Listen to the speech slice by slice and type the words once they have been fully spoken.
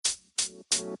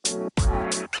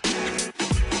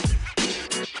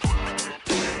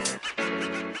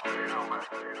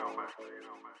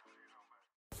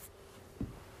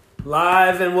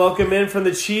Live and welcome in from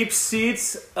the cheap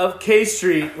seats of K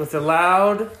Street with a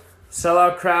loud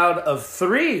sellout crowd of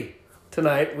 3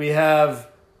 tonight. We have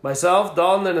myself,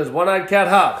 Dalton, and his one-eyed cat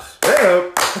Hobbs.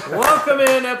 Hey, Welcome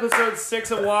in episode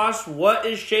 6 of Wash. What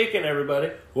is shaking,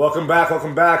 everybody? welcome back.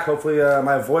 Hopefully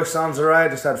my voice sounds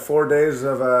alright. Just had 4 days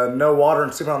of no water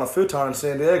and sleeping on a futon in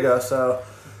San Diego, so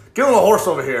get a little hoarse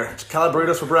over here. Just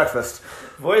calabritos for breakfast.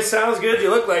 Voice sounds good. You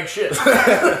look like shit.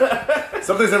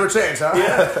 Something's never changed, huh?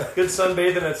 Yeah. Good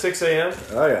sunbathing at 6 a.m.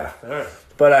 Oh yeah. All right.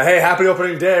 But hey, happy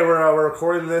opening day. We're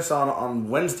recording this on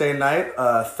Wednesday night.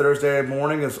 Thursday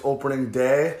morning is opening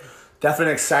day.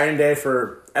 Definitely an exciting day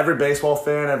for every baseball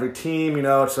fan, every team. You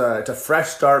know, it's a fresh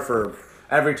start for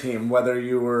every team. Whether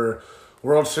you were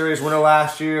World Series winner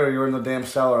last year or you were in the damn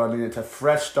cellar, I mean, it's a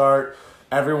fresh start.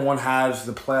 Everyone has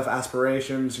the playoff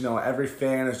aspirations. You know, every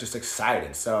fan is just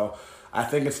excited. So I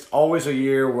think it's always a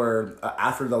year where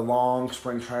after the long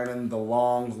spring training, the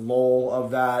long lull of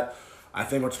that, I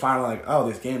think it's finally like, oh,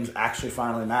 these games actually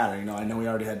finally matter. You know, I know we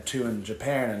already had 2 in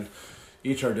Japan, and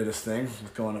Ichiro did his thing,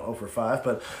 going 0 for 5.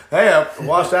 But hey,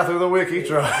 Wash Athlete of the Week,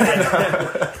 Ichiro.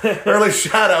 Early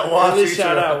shout out, Wash Early Ichiro.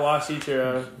 shout out, Wash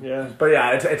Ichiro. Yeah. But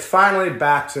yeah, it's finally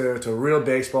back to real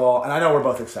baseball, and I know we're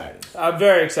both excited. I'm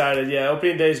very excited. Yeah,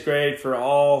 opening day is great for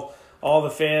all the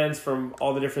fans from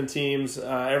all the different teams.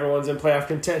 Everyone's in playoff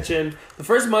contention. The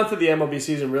first month of the MLB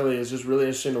season really is just really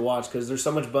interesting to watch because there's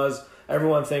so much buzz.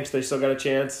 Everyone thinks they still got a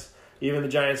chance. Even the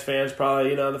Giants fans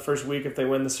probably, the first week if they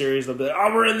win the series, they'll be like,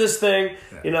 oh, we're in this thing.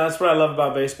 Yeah. That's what I love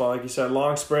about baseball. Like you said,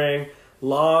 long spring,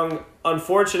 long,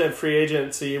 unfortunate free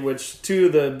agency, which 2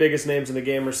 of the biggest names in the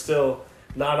game are still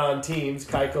not on teams,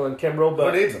 Keuchel and Kimbrel.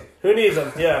 But Who needs them? Who needs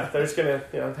them? Yeah, they're just going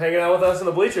to, hanging out with us in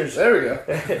the bleachers. There we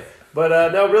go.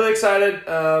 But no, really excited.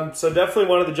 So definitely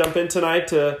wanted to jump in tonight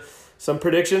to some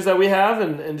predictions that we have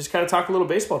and just kind of talk a little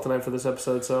baseball tonight for this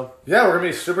episode. So Yeah, we're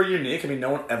going to be super unique. I mean, no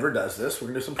one ever does this. We're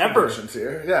going to do some predictions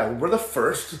here. Yeah, we're the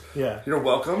first. Yeah. You're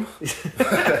welcome.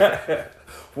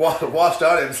 Washed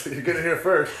audience, you're getting here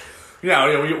first. We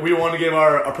want to give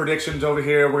our predictions over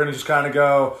here. We're going to just kind of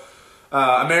go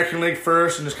American League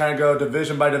first and just kind of go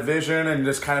division by division and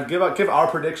just kind of give our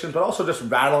predictions, but also just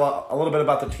rattle a little bit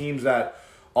about the teams that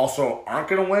also aren't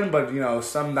going to win, but,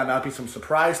 some that might be some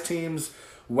surprise teams,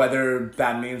 whether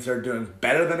that means they're doing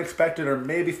better than expected or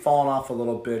maybe falling off a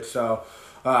little bit. So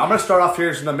I'm going to start off here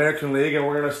in the American League, and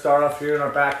we're going to start off here in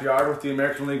our backyard with the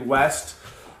American League West.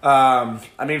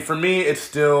 For me, it's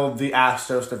still the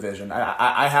Astros division.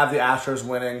 I have the Astros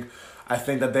winning. I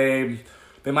think that they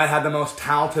might have the most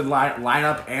talented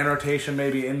lineup and rotation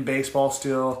maybe in baseball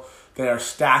still. They are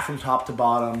stacked from top to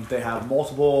bottom. They have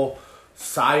multiple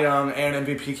Cy Young and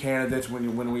MVP candidates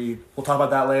we'll talk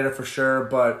about that later for sure,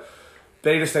 but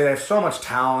they have so much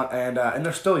talent and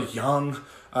they're still young,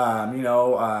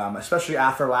 especially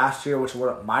after last year, which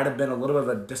might have been a little bit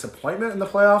of a disappointment in the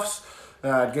playoffs,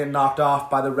 getting knocked off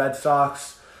by the Red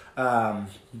Sox. But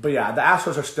yeah, the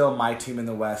Astros are still my team in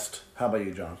the West. How about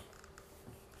you, John?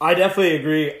 I definitely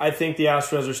agree. I think the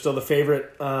Astros are still the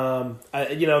favorite.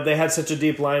 They had such a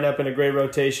deep lineup and a great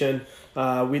rotation.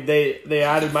 They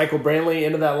added Michael Brantley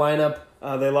into that lineup.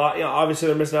 They lost. Obviously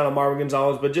they're missing out on Marwin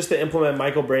Gonzalez, but just to implement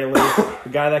Michael Brantley, the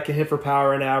guy that can hit for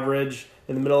power and average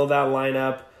in the middle of that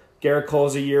lineup. Garrett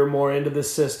Cole's a year more into the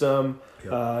system.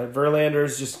 Yep.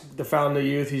 Verlander's just the fountain of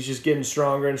youth. He's just getting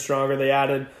stronger and stronger. They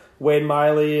added Wade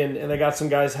Miley, and they got some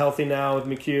guys healthy now with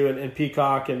McHugh and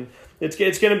Peacock, and it's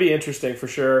going to be interesting for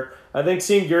sure. I think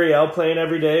seeing Gurriel playing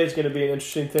every day is going to be an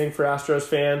interesting thing for Astros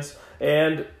fans.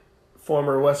 And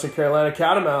former Western Carolina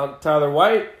Catamount, Tyler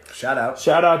White. Shout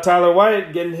out Tyler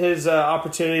White, getting his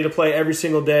opportunity to play every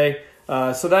single day.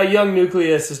 So that young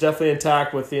nucleus is definitely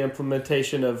intact with the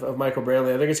implementation of Michael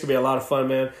Brantley. I think it's going to be a lot of fun,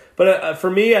 man. But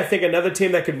for me, I think another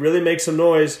team that could really make some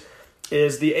noise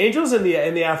is the Angels and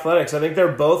the Athletics. I think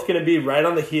they're both going to be right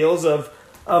on the heels of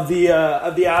the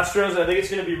Astros. I think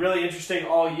it's going to be really interesting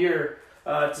all year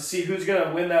to see who's going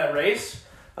to win that race.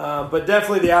 But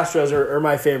definitely the Astros are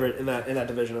my favorite in that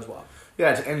division as well.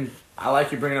 Yeah, and I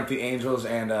like you bringing up the Angels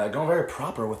and going very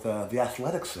proper with the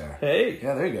Athletics there. Hey.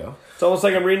 Yeah, there you go. It's almost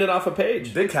like I'm reading it off a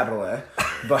page. Big capital A.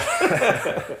 But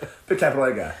big capital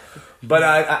A guy.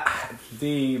 But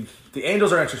the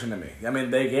Angels are interesting to me. I mean,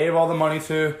 they gave all the money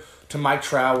to Mike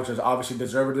Trout, which is obviously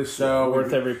deservedly so. Yeah,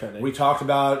 worth every penny. We talked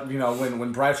about,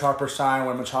 when Bryce Harper signed,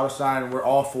 when Machado signed, we're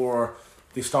all for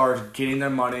the Stars getting their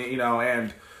money,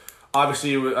 and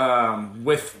obviously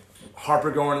with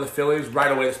Harper going to the Phillies,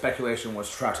 right away the speculation was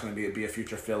Trout's going to be a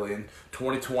future Philly. In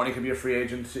 2020, could be a free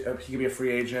agent. He could be a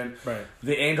free agent. Right.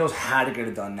 The Angels had to get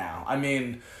it done now. I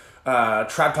mean,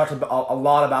 Trout talked a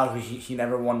lot about he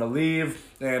never wanted to leave,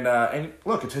 and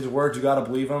look, it's his words. You got to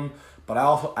believe him. But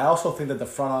I also think that the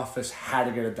front office had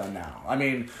to get it done now. I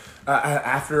mean,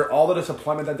 after all the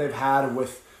disappointment that they've had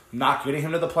with not getting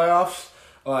him to the playoffs,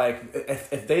 like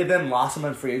if they then lost him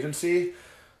in free agency,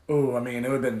 ooh, I mean, it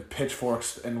would have been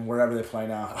pitchforks in wherever they play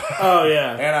now. Oh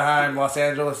yeah, Anaheim, Los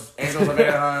Angeles, Angels of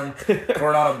Anaheim,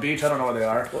 Coronado Beach. I don't know where they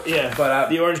are. Well, yeah, but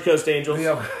the Orange Coast Angels.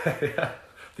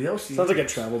 The OC sounds like a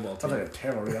travel ball team. Sounds like a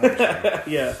terrible reality show.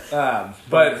 Yeah,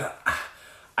 but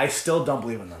I still don't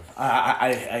believe in them.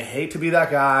 I hate to be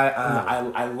that guy.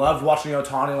 I loved watching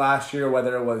Ohtani last year,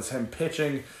 whether it was him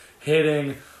pitching,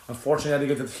 hitting. Unfortunately, I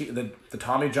didn't get the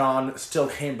Tommy John. Still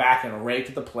came back and raked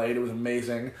at the plate. It was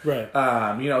amazing. Right.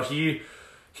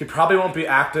 He probably won't be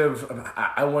active.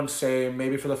 I wouldn't say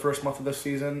maybe for the first month of the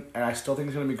season, and I still think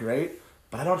he's going to be great.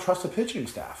 But I don't trust the pitching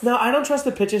staff. No, I don't trust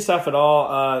the pitching staff at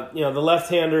all. The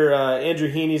left-hander,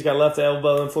 Andrew Heaney's got left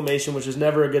elbow inflammation, which is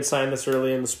never a good sign this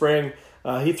early in the spring.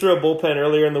 He threw a bullpen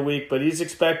earlier in the week, but he's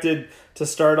expected to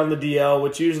start on the DL,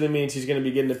 which usually means he's going to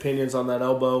be getting opinions on that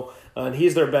elbow, and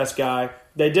he's their best guy.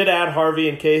 They did add Harvey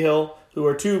and Cahill, who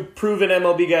are two proven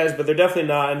MLB guys, but they're definitely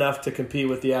not enough to compete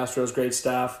with the Astros' great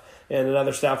staff, and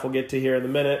another staff we'll get to here in a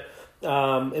minute.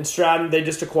 And Stratton, they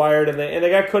just acquired, and they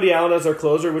got Cody Allen as their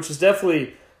closer, which is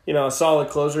definitely a solid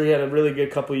closer. He had a really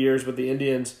good couple years with the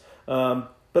Indians.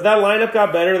 But that lineup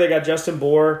got better. They got Justin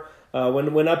Bour.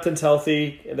 When Upton's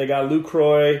healthy, they got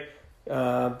Lucroy,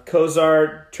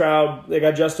 Cozart, Trout. They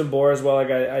got Justin Bour as well.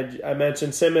 Like I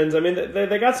mentioned, Simmons. I mean,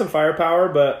 they got some firepower,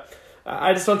 but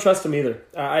I just don't trust them either.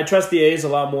 I trust the A's a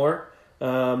lot more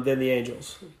than the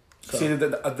Angels. So. See,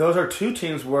 those are two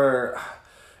teams where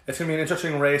it's going to be an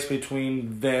interesting race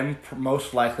between them,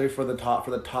 most likely for the top,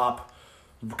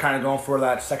 kind of going for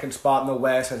that second spot in the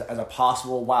West as a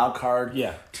possible wild card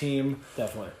team.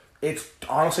 Definitely. It's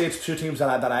two teams that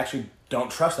I actually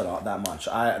don't trust that much.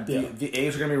 The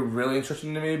A's are going to be really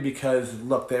interesting to me because,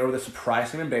 look, they were the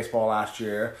surprise team in baseball last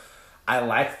year. I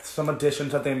like some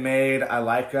additions that they made. I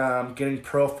like getting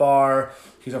Profar.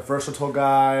 He's a versatile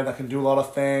guy that can do a lot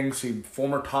of things. He's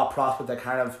former top prospect that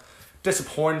kind of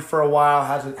disappointed for a while,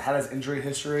 had his injury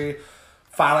history.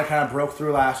 Finally kind of broke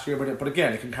through last year, but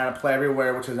again, he can kind of play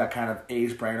everywhere, which is that kind of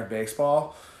A's brand of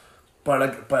baseball.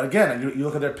 But again, you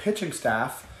look at their pitching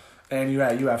staff, and you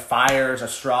have Fiers,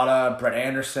 Estrada, Brett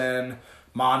Anderson,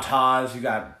 Montas. You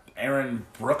got Aaron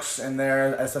Brooks in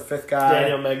there as the fifth guy.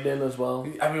 Daniel Megden as well.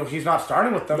 I mean, he's not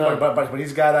starting with them, No. but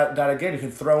he's a guy that again you can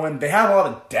throw in. They have a lot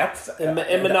of depth. And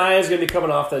Manaea is going to be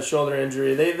coming off that shoulder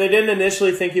injury. They didn't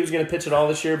initially think he was going to pitch at all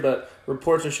this year, but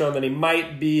reports are showing that he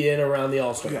might be in around the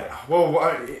All-Star break. Yeah. Well,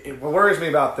 what worries me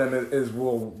about them is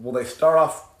will they start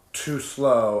off too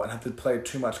slow and have to play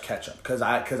too much catch up? Because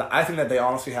I think that they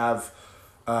honestly have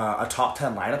a top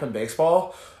 10 lineup in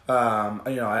baseball.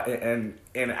 And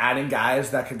adding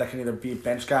guys that can either be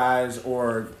bench guys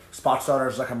or spot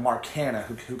starters like a Mark Canha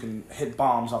who can hit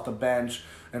bombs off the bench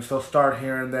and still start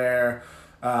here and there.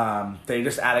 They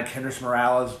just added Kendrys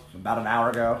Morales about an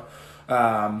hour ago.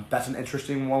 That's an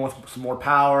interesting one with some more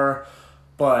power.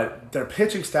 But their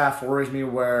pitching staff worries me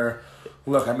where,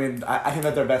 look, I mean, I think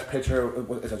that their best pitcher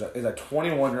is a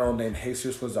 21-year-old named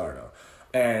Jesus Luzardo.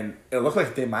 And it looked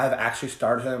like they might have actually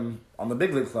started him on the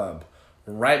big league club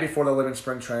right before the living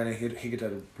spring training. He gets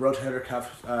a rotator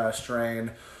cuff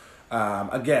strain.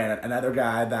 Again, another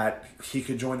guy that he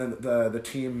could join the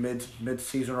team mid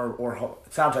season or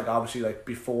it sounds like obviously like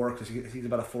before because he's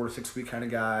about a 4 to 6 week kind of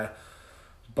guy.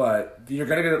 But you're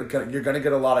gonna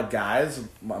get a lot of guys,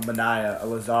 Manaea,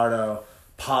 Luzardo,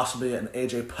 possibly an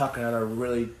AJ Puck, another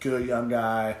really good young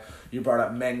guy. You brought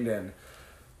up Mengden.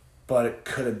 But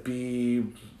could it be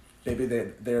maybe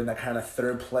they're in that kind of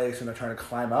third place and they're trying to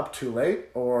climb up too late?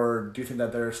 Or do you think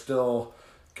that they're still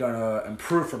going to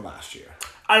improve from last year?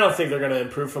 I don't think they're going to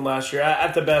improve from last year.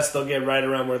 At the best, they'll get right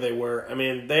around where they were. I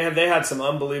mean, they had some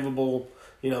unbelievable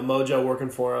mojo working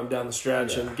for them down the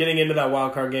stretch. Yeah. And getting into that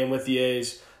wild card game with the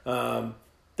A's,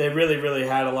 they really, really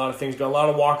had a lot of things go. A lot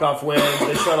of walk-off wins.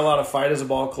 They showed a lot of fight as a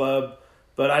ball club.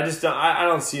 But I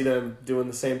don't see them doing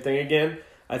the same thing again.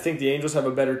 I think the Angels have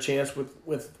a better chance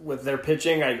with their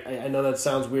pitching. I know that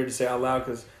sounds weird to say out loud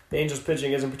because the Angels'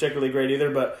 pitching isn't particularly great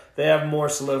either, but they have more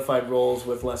solidified roles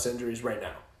with less injuries right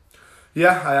now.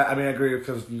 Yeah, I mean, I agree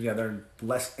because they're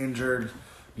less injured.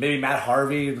 Maybe Matt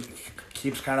Harvey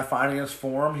keeps kind of finding his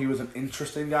form. He was an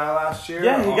interesting guy last year.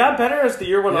 Yeah, he got better as the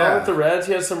year went on with the Reds.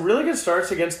 He had some really good starts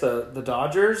against the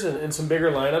Dodgers and some bigger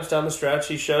lineups down the stretch.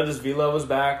 He showed his velo was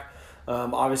back.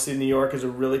 Obviously, New York is a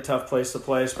really tough place to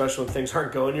play, especially when things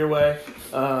aren't going your way.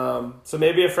 So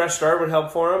maybe a fresh start would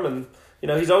help for him. And,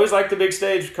 he's always liked the big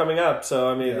stage coming up. So,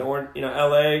 I mean, or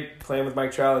L.A. playing with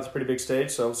Mike Trout, it's a pretty big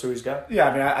stage. So who he's got. Yeah,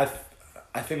 I mean,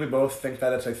 I think we both think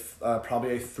that it's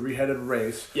probably a three-headed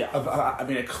race. Yeah. I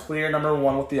mean, a clear number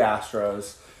one with the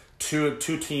Astros. Two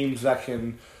teams that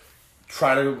can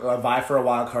try to vie for a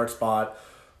wild card spot.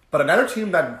 But another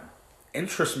team that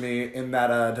interests me in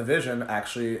that division,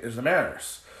 actually, is the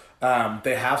Mariners.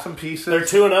 They have some pieces. They're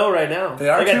 2-0 right now. They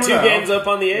are 2-0. They got 2 games up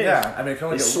on the A's. Yeah, I mean, it can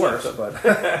only get worse, but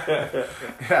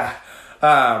yeah.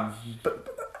 But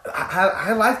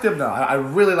I like them though. I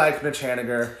really like Mitch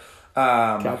Haniger.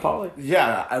 Cal Poly.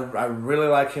 Yeah, I really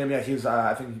like him. Yeah, he's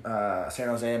I think San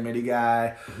Jose Midi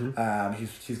guy. Mm-hmm.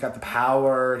 He's got the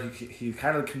power. He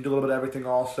kind of can do a little bit of everything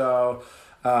also.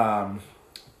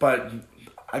 But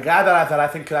a guy that I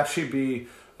think could actually be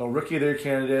a rookie of the year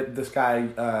candidate. This guy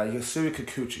Yasui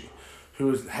Kikuchi,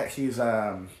 he's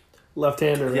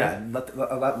left-hander. Right?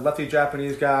 Yeah, lefty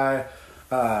Japanese guy.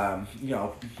 Kind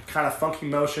of funky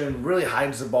motion. Really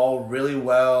hides the ball really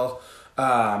well.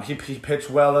 He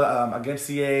pitched well against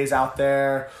the A's out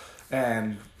there,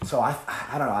 and so I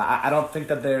don't know. I don't think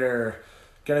that they're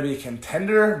gonna be a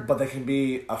contender, but they can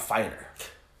be a fighter.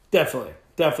 Definitely.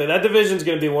 That division's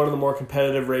gonna be one of the more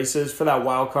competitive races for that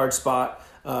wild card spot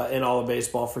in all of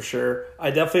baseball for sure.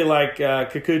 I definitely like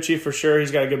Kikuchi for sure.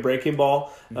 He's got a good breaking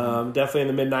ball, definitely in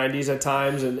the mid-90s at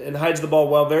times, and hides the ball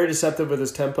well. Very deceptive with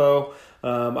his tempo.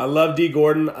 I love D.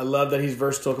 Gordon. I love that he's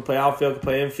versatile. Can play outfield, can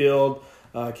play infield.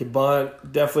 Can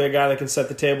bunt. Definitely a guy that can set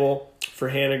the table for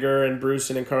Haniger and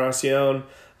Bruce and Encarnacion.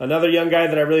 Another young guy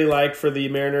that I really like for the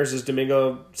Mariners is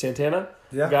Domingo Santana.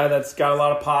 Yeah. A guy that's got a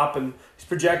lot of pop, and he's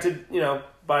projected,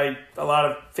 by a lot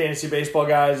of fantasy baseball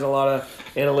guys and a lot of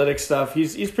analytics stuff.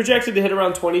 He's projected to hit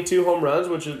around 22 home runs,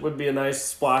 which would be a nice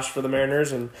splash for the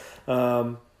Mariners, and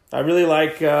I really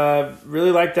like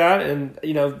that. And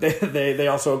they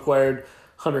also acquired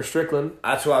Hunter Strickland.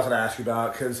 That's what I was going to ask you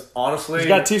about, because honestly, he's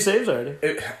got 2 saves already.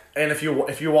 And if you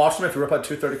watch him, if you're up at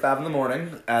 2:35 in the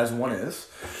morning, as one is,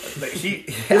 he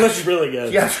looks really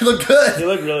good. He actually looked good. He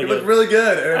looked really good. He looked really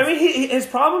good. I mean, his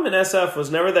problem in SF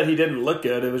was never that he didn't look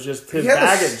good. It was just his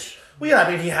baggage. I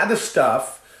mean, he had the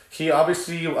stuff. He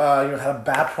obviously had a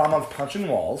bad problem of punching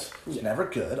walls. He's never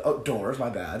good. Outdoors, my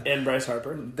bad. And Bryce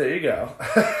Harper. There you go.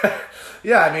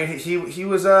 Yeah, I mean,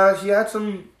 he had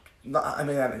some. I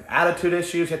mean, attitude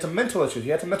issues. He had some mental issues. He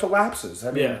had some mental lapses.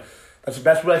 I mean, that's the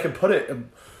best way I can put it.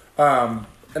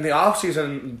 In the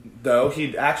offseason, though,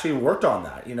 he actually worked on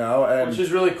that, and, which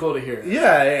is really cool to hear.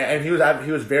 Yeah, and he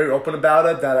was very open about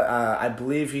it. That I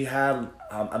believe he had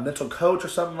a mental coach or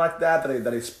something like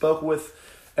that he spoke with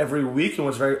every week and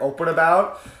was very open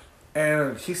about.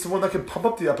 And he's someone that can pump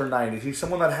up the upper 90s. He's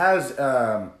someone that has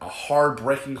a hard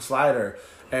breaking slider.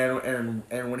 And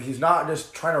when he's not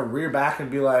just trying to rear back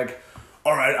and be like,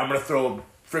 all right, I'm going to throw a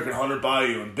freaking 100 by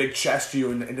you and big chest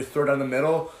you and just throw it down the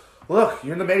middle. Look,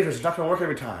 you're in the majors. It's not going to work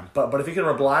every time. But if you can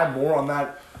rely more on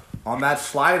that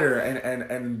slider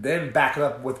and then back it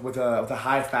up with a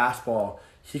high fastball,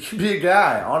 he can be a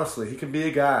guy. Honestly, he can be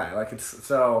a guy.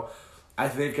 So I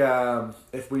think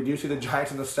if we do see the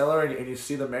Giants in the cellar and you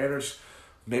see the Mariners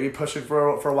maybe pushing for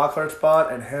a wild card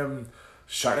spot and him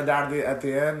shutting it down at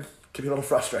the end, can be a little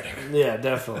frustrating. Yeah,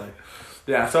 definitely.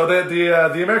 Yeah, so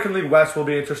the American League West will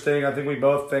be interesting. I think we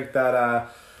both think that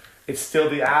it's still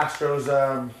the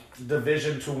Astros'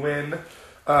 division to win.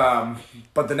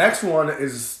 But the next one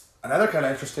is another kind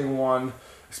of interesting one,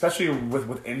 especially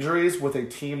with injuries, with a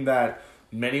team that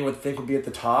many would think would be at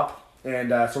the top.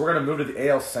 And so we're going to move to the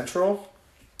AL Central.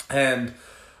 And,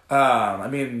 I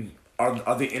mean,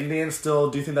 are the Indians still,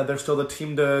 do you think that they're still the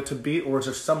team to beat, or is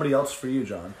there somebody else for you,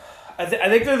 John? I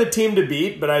think they're the team to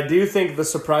beat, but I do think the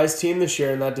surprise team this year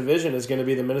in that division is going to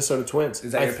be the Minnesota Twins.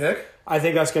 Is that your pick? I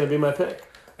think that's going to be my pick.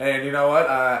 And you know what?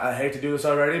 I hate to do this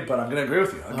already, but I'm going to agree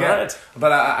with you. Again. All right.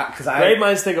 But because great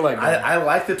minds think alike. I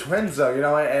like the Twins,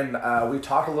 though, and we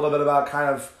talked a little bit about kind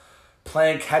of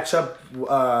playing catch-up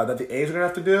that the A's are going to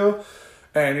have to do.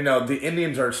 And, the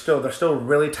Indians they're still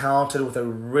really talented with a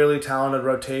really talented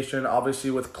rotation, obviously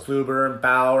with Kluber and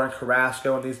Bauer and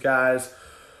Carrasco and these guys.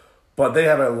 But they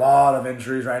have a lot of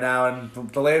injuries right now,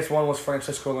 and the latest one was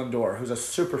Francisco Lindor, who's a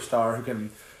superstar who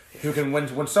can when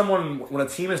a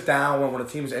team is down, when a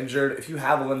team is injured, if you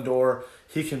have a Lindor,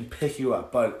 he can pick you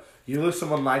up. But you lose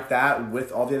someone like that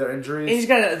with all the other injuries.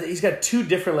 And he's got 2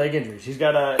 different leg injuries. He's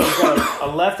got a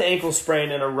left ankle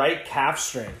sprain and a right calf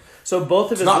strain. So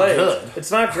both of his legs, good.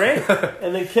 It's not great.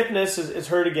 And then Kipnis is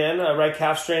hurt again, a right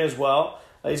calf strain as well.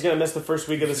 He's going to miss the first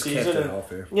week of the season. Can't stay And,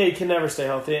 healthy. yeah, he can never stay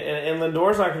healthy. And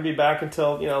Lindor's not going to be back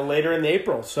until later in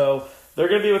April. So they're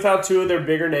going to be without two of their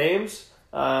bigger names.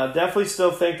 Definitely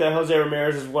still think that Jose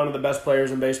Ramirez is one of the best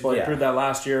players in baseball. He Yeah. proved that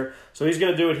last year. So he's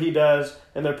going to do what he does,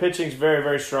 and their pitching's very,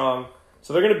 very strong.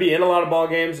 So they're going to be in a lot of ball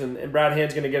games, and Brad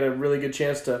Hand's going to get a really good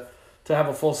chance to have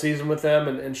a full season with them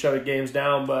and shut games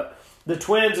down. But the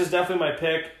Twins is definitely my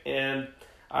pick, and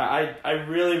I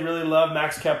really, really love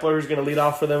Max Kepler, who's going to lead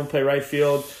off for them and play right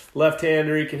field.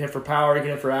 Left-hander, he can hit for power, he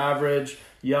can hit for average.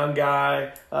 Young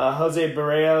guy. Jose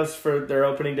Barrios for their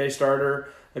opening day starter.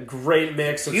 A great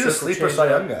mix of He's a sleeper Cy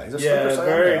Young guy. He's a sleeper Cy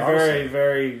very, Young guy, very,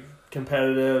 very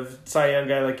competitive. Cy Young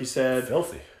guy, like you said.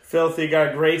 Filthy. Got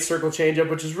a great circle changeup,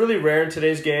 which is really rare in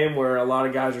today's game where a lot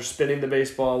of guys are spinning the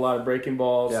baseball, a lot of breaking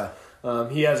balls. Yeah.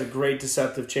 He has a great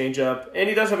deceptive changeup, and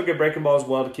he does have a good breaking ball as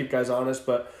well to keep guys honest,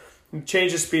 but he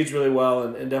changes speeds really well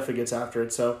and definitely gets after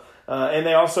it. So, and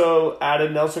they also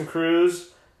added Nelson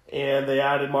Cruz, and they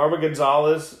added Marwin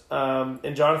Gonzalez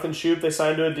and Jonathan Shoup. They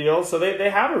signed to a deal, so they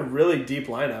have a really deep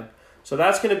lineup. So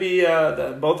that's going to be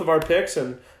both of our picks.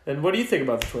 And what do you think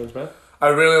about the Twins, man? I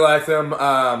really like them.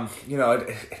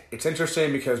 It's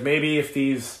interesting because maybe if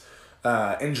these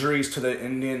injuries to the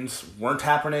Indians weren't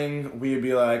happening, we'd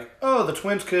be like, oh, the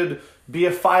Twins could be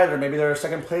a fighter. Maybe they're a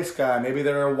second place guy. Maybe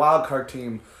they're a wild card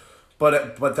team.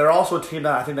 But they're also a team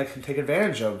that I think that can take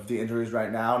advantage of the injuries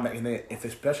right now, and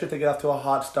especially if they get off to a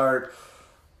hot start.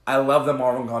 I love the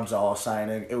Marwin Gonzalez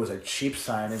signing. It was a cheap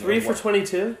signing. 3 for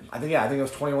 22? I think it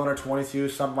was 21 or 22,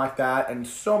 something like that. And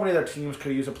so many other teams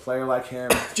could use a player like him.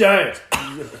 Giants.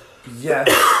 Yes.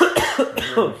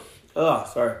 Oh,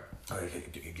 sorry.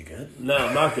 You good? No,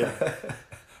 I'm not good.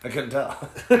 I couldn't tell.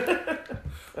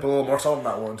 Put a little more salt on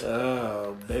that one.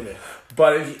 Oh, baby.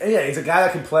 But yeah, he's a guy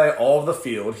that can play all of the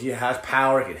field. He has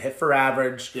power. He can hit for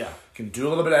average. Yeah. Can do a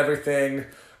little bit of everything.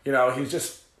 He's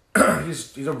just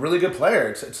he's a really good player.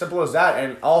 It's simple as that.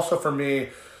 And also for me,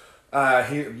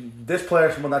 this player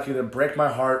is someone that can either break my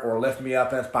heart or lift me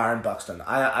up, and it's Byron Buxton.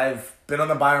 I've been on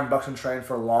the Byron Buxton train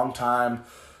for a long time.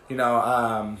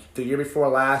 The year before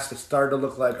last, it started to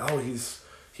look like, oh, he's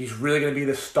really going to be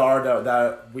the star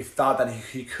that we thought that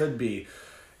he could be.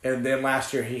 And then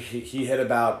last year, he hit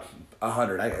about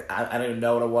 100. I didn't even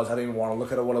know what it was. I didn't even want to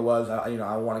look at what it was.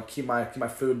 I want to keep my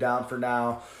food down for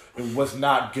now. It was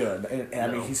not good. And I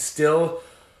mean, he's still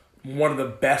one of the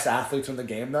best athletes in the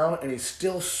game, though, and he's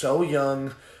still so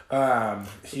young.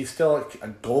 He's still a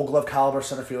Gold Glove caliber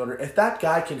center fielder. If that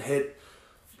guy can hit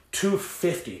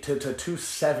 250 to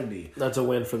 270, that's a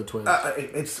win for the Twins.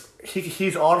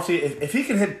 He's honestly, if he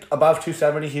can hit above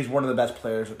 270, he's one of the best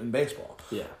players in baseball.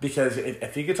 Yeah. Because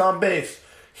if he gets on base,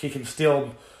 he can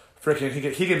still freaking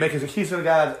he can make he's the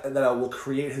guy that will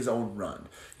create his own run.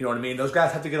 You know what I mean? Those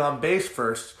guys have to get on base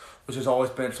first, which has always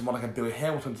been someone like a Billy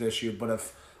Hamilton's issue. But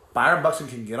if Byron Buxton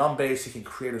can get on base, he can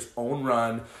create his own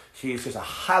run. He's just a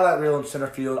highlight reel in center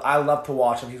field. I love to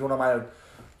watch him. He's one of my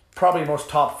probably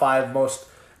top 5 most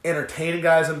entertaining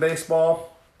guys in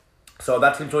baseball. So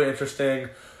that team's really interesting.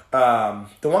 The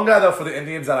one guy though for the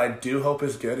Indians that I do hope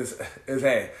is good is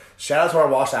hey, shout out to our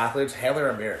Wash athletes, Hanley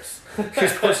Ramirez.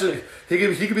 He's supposed to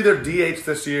he could be their DH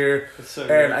this year, so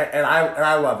and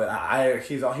I love it.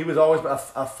 He was always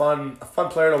a fun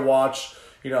player to watch.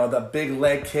 The big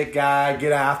leg kick guy,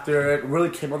 get after it. Really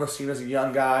came on the scene as a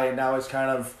young guy, and now he's kind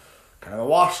of a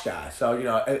wash guy. So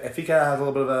if he kind of has a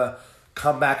little bit of a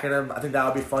comeback in him, I think that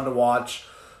would be fun to watch.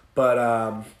 But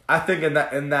I think in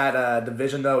that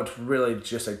division though, it's really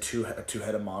just a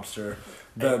two-headed monster.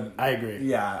 I agree.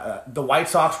 Yeah, the White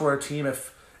Sox were a team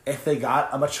if they got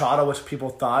a Machado, which people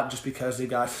thought just because they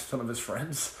got some of his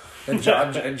friends and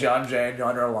John Jay and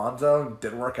Yonder Alonso,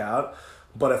 didn't work out.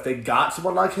 But if they got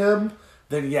someone like him,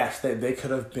 then yes, they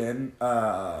could have been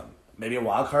maybe a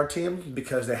wild card team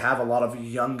because they have a lot of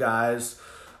young guys.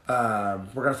 We're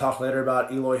going to talk later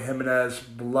about Eloy Jimenez.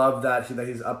 Love that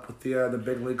he's up with the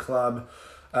big league club.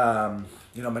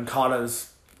 Moncada's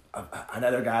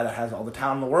another guy that has all the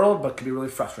talent in the world, but can be really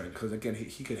frustrating because, again,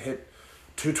 he could hit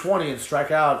 220 and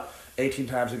strike out 18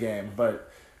 times a game.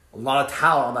 But a lot of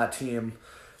talent on that team.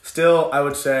 Still, I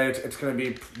would say it's going to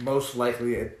be most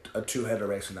likely a two-header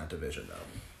race in that division, though.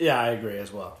 Yeah, I agree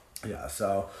as well. Yeah,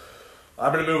 so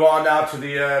I'm going to move on now to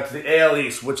the AL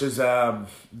East, which is instead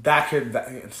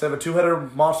of a two-header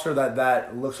monster,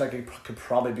 that looks like it could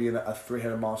probably be a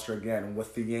three-header monster again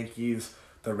with the Yankees,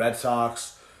 the Red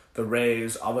Sox, the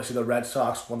Rays. Obviously, the Red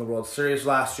Sox won the World Series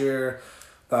last year.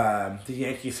 The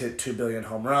Yankees hit 2 billion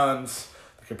home runs.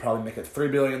 They could probably make it 3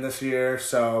 billion this year.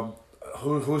 So,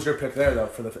 who's your pick there though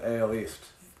for the AL East?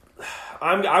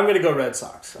 I'm going to go Red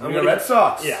Sox. I'm going to Red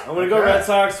Sox. Yeah, I'm going to go Red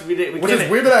Sox. Which is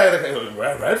weird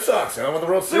that Red Sox. They won the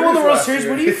World Series. They won the World Series.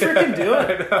 What are you freaking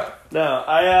doing? No,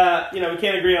 we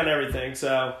can't agree on everything.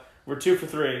 So we're 2 for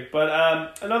 3.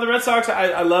 But the Red Sox.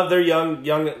 I love their young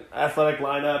athletic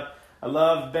lineup. I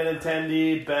love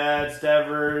Benintendi, Betts,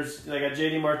 Devers. They got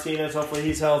JD Martinez. Hopefully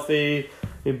he's healthy. I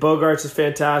mean, Bogarts is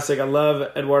fantastic. I love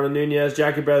Eduardo Nunez,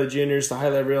 Jackie Bradley Jr. is the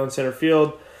highlight reel in center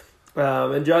field.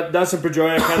 And Dustin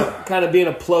Pedroia kind of being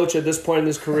a ploach at this point in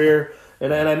his career.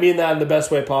 And I mean that in the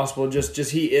best way possible. Just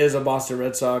he is a Boston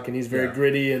Red Sox, and he's very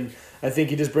gritty, and I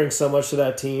think he just brings so much to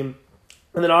that team.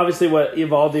 And then obviously what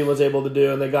Eovaldi was able to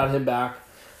do, and they got him back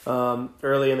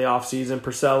early in the offseason.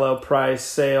 Porcello, Price,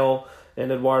 Sale,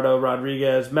 and Eduardo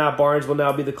Rodriguez. Matt Barnes will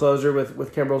now be the closer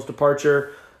with Kimbrel's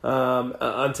departure,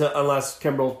 unless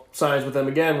Kimbrel signs with them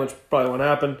again, which probably won't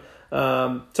happen.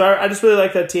 So I just really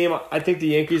like that team. I think the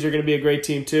Yankees are going to be a great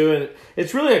team too, and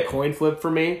it's really a coin flip for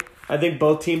me. I think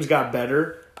both teams got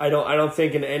better. I don't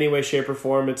think in any way, shape, or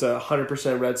form it's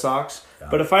 100% Red Sox. Yeah.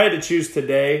 But if I had to choose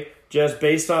today, just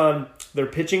based on their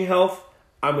pitching health,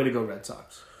 I'm going to go Red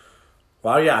Sox.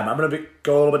 Well, yeah, I'm going to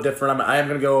go a little bit different. I am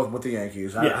going to go with the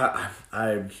Yankees. Yeah.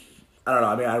 I don't know.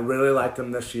 I mean, I really like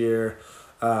them this year.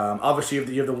 Obviously,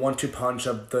 you have the 1-2 punch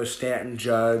of the Stanton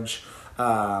Judge.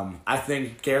 I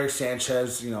think Gary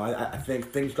Sanchez, I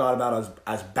think things got about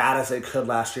as bad as they could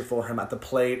last year for him at the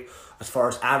plate. As far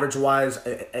as average-wise,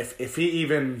 if he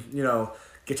even,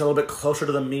 gets a little bit closer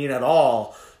to the mean at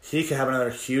all, he could have another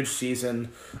huge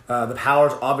season. The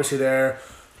power's obviously there.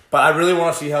 But I really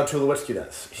want to see how Tulowitzki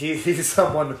does. He's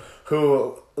someone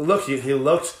who, he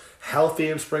looked healthy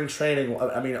in spring training.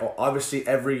 I mean, obviously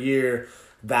every year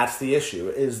that's the issue,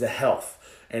 is the health.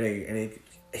 And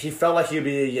he felt like he'd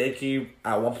be a Yankee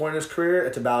at one point in his career.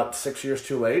 It's about 6 years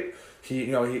too late.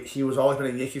 He was always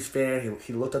been a Yankees fan.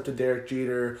 He looked up to Derek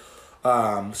Jeter.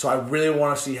 So I really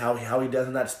want to see how he does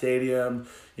in that stadium.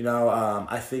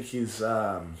 I think he's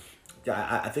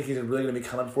I think he's really going to be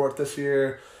coming for it this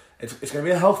year. It's going to be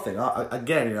a health thing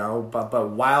again, But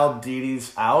while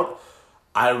Didi's out,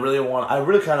 I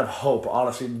really kind of hope,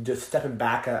 honestly, just stepping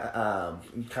back,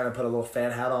 kind of put a little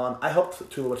fan hat on. I hope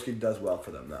Tulowitzki does well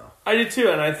for them, though. I do too,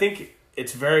 and I think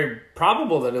it's very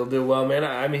probable that he'll do well, man.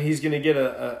 I mean, he's going to get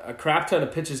a crap ton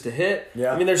of pitches to hit.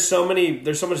 Yeah. I mean, there's so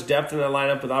much depth in that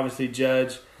lineup with obviously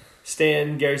Judge,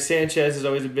 Stanton, Gary Sanchez is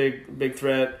always a big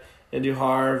threat, and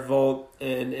Duhar, Voit,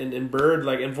 and Bird,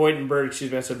 and Voit and Bird.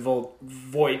 Excuse me, I said Voit.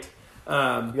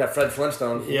 You got Fred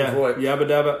Flintstone. Yeah, Voit. Yabba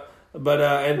Dabba. But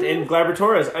and Gleyber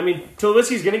Torres. I mean,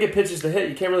 Tulowitzki's going to get pitches to hit.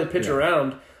 You can't really pitch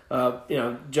around.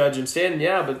 Judge and Stanton.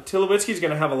 Yeah, but Tulowitzki's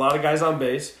going to have a lot of guys on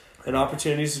base and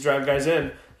opportunities to drive guys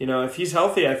in. If he's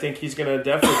healthy, I think he's going to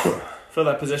definitely fill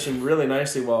that position really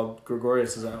nicely while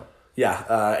Gregorius is out.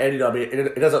 Yeah, and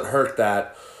it doesn't hurt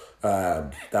that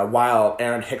while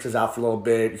Aaron Hicks is out for a little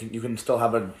bit, you can still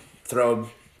have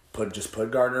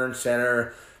put Gardner in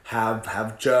center,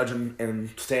 have Judge and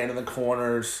Stanton in the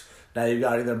corners. Now you've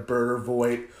got either Bird or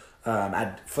Voit.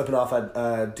 Flip it off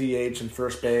at DH and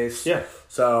first base. Yeah.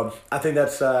 So I think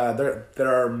that's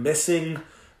they're missing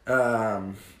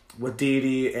with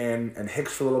Didi and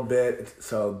Hicks for a little bit.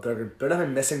 So they're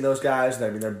definitely missing those guys. I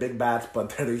mean, they're big bats,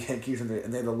 but they're the Yankees, and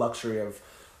they have the luxury of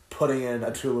putting in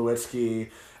a Tulowitzki,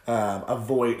 a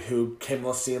Voit who came to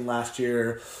the scene last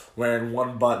year wearing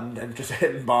one button and just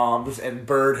hitting bombs, and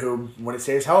Bird who, when he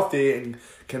stays healthy and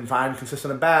can find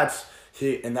consistent at bats,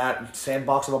 in that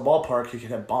sandbox of a ballpark, he can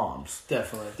hit bombs.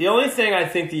 Definitely. The only thing I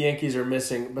think the Yankees are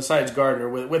missing, besides Gardner,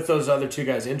 with those other two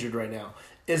guys injured right now,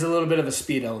 is a little bit of a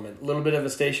speed element. A little bit of a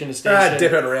station to station.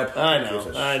 Dip and rip. I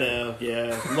know.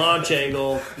 Yeah. Launch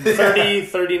angle,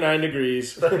 39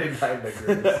 degrees. 39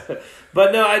 degrees.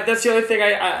 But no, that's the only thing.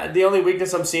 The only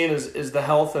weakness I'm seeing is the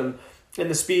health and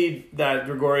the speed that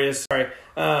Gregorius,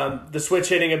 the switch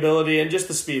hitting ability and just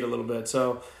the speed a little bit.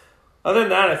 So other than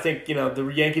that, I think,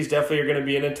 the Yankees definitely are going to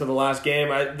be in it to the last game.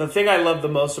 The thing I love the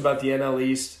most about the NL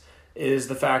East is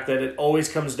the fact that it always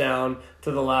comes down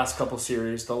to the last couple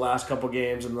series, the last couple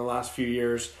games in the last few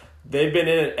years. They've been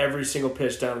in it every single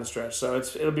pitch down the stretch, so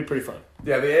it'll be pretty fun.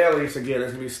 Yeah, the AL East, again,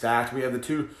 is going to be stacked. We have the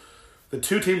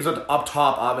two teams up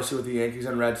top, obviously, with the Yankees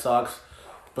and Red Sox.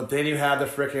 But then you have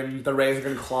the Rays are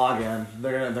going to claw again.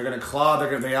 They're going to claw.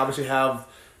 They obviously have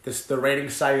the reigning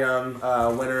Cy Young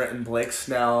winner in Blake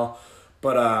Snell.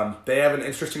 But they have an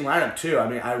interesting lineup, too. I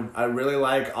mean, I really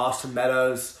like Austin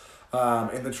Meadows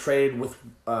in the trade with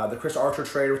the Chris Archer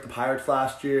trade with the Pirates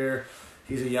last year.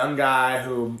 He's a young guy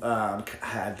who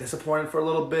had disappointed for a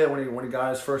little bit when he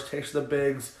got his first taste of the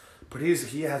bigs. But he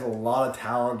has a lot of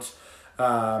talent.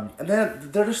 And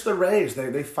then they're just the Rays.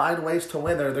 They find ways to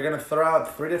win. They're going to throw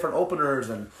out 3 different openers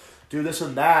and do this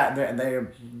and that. And they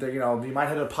you might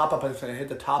hit a pop-up and hit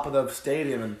the top of the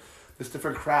stadium and this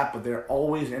different crap, but they're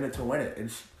always in it to win it.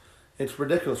 It's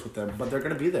ridiculous with them, but they're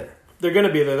going to be there. They're going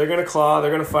to be there. They're going to claw. They're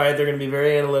going to fight. They're going to be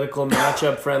very analytical,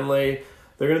 matchup friendly.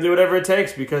 They're going to do whatever it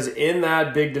takes because in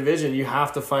that big division, you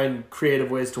have to find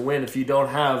creative ways to win if you don't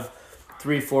have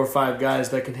 3, 4, 5 guys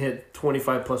that can hit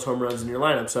 25-plus home runs in your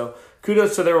lineup. So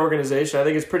kudos to their organization. I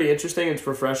think it's pretty interesting. It's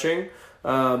refreshing.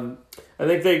 I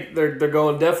think they're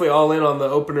going definitely all in on the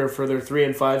opener for their 3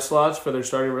 and 5 slots for their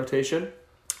starting rotation.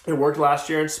 It worked last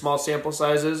year in small sample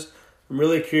sizes. I'm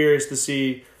really curious to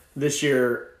see this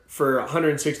year for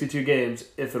 162 games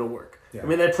if it'll work. Yeah. I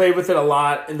mean, they played with it a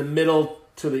lot in the middle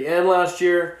to the end last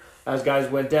year as guys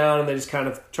went down, and they just kind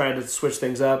of tried to switch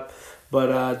things up.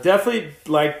 But definitely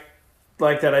like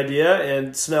that idea,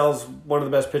 and Snell's one of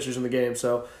the best pitchers in the game.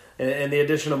 So, and the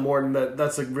addition of Morton,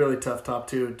 that's a really tough top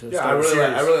 2 to start a series.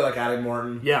 I really like adding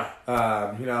Morton. Yeah.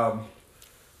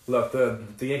 Look, the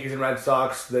Yankees and Red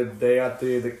Sox, they got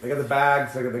the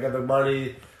bags, they got the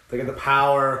money, they got the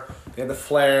power, they got the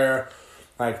flair.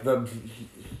 Like the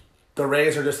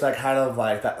Rays are just that kind of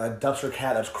like that dumpster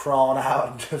cat that's crawling out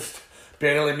and just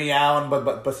barely meowing,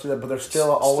 but they're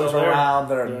still always around.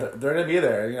 They're gonna be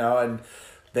there, and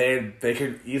they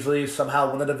could easily somehow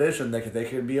win the division. They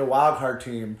could be a wild card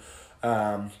team,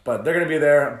 but they're gonna be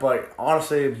there. But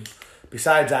honestly,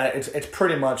 besides that, it's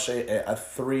pretty much a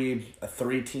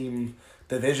three team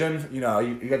division. You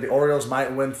got the Orioles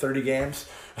might win 30 games.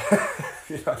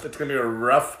 It's gonna be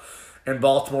rough. In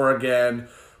Baltimore again,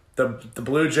 the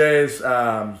Blue Jays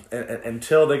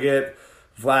until they get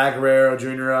Vlad Guerrero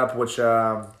Jr. up, which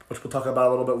we'll talk about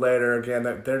a little bit later. Again,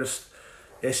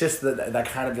 it's just that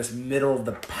kind of just middle of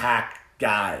the pack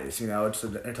guys.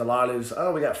 It's a lot of these.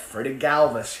 Oh, we got Freddie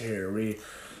Galvis here.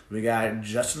 We got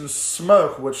Justin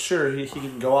Smoke, which sure he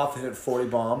can go off and hit 40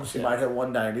 bombs. He might hit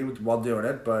 190 while doing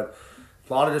it, but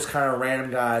a lot of just kind of random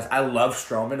guys. I love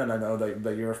Stroman, and I know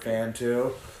that you're a fan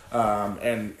too.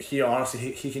 And he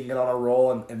honestly, he can get on a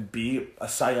roll and be a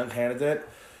Cy Young candidate,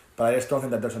 but I just don't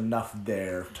think that there's enough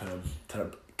there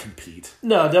to compete.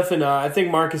 No, definitely not. I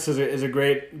think Marcus is a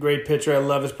great pitcher. I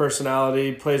love his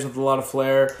personality. He plays with a lot of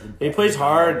flair. He plays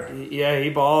hard. He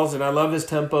balls, and I love his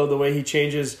tempo, the way he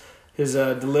changes his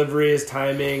delivery, his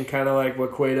timing, kind of like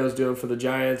what Cueto's doing for the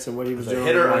Giants and what he was doing.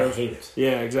 Hitter, I hate it.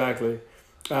 Yeah, exactly.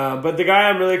 But the guy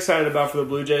I'm really excited about for the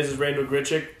Blue Jays is Randall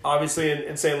Grichuk. Obviously,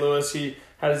 in St. Louis, he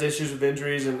had his issues with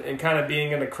injuries and kind of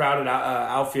being in a crowded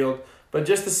outfield. But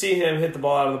just to see him hit the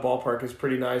ball out of the ballpark is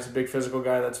pretty nice. A big physical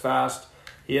guy that's fast.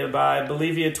 I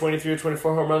believe he had 23 or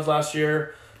 24 home runs last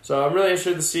year. So I'm really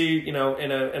interested to see, in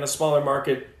a smaller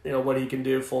market, what he can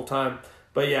do full time.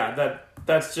 But yeah,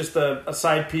 that's just a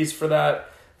side piece for that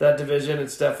division.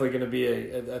 It's definitely going to be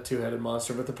a two-headed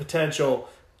monster with the potential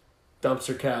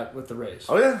dumpster cat with the Rays.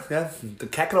 Oh yeah. The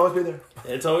cat can always be there.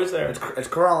 It's always there. It's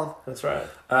crawling. That's right.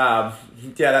 That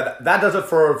does it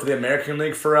for the American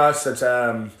League for us. It's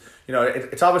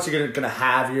it's obviously going to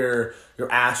have your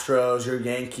Astros, your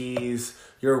Yankees,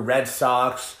 your Red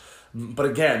Sox, but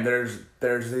again, there's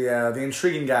the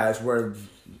intriguing guys where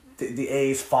the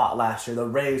A's fought last year, the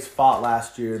Rays fought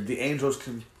last year, the Angels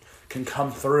can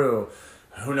come through.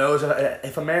 Who knows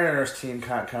if a Mariners team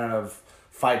kind of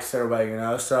fights their way,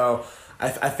 So I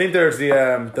think there's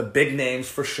the big names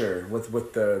for sure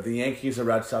with the Yankees, the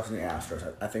Red Sox, and the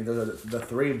Astros. I think those are the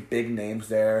 3 big names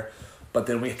there. But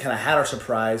then we kind of had our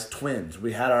surprise Twins.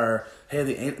 We had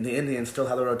the Indians still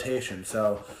have the rotation.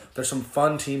 So there's some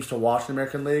fun teams to watch in the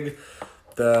American League.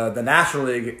 The National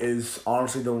League is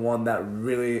honestly the one that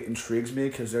really intrigues me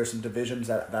because there's some divisions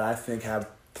that I think have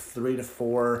 3 to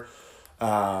 4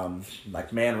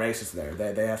 man races there.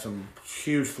 They have some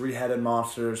huge 3-headed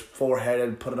monsters,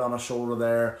 4-headed, put it on a shoulder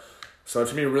there. So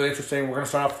it's going to be really interesting. We're going to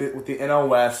start off with the NL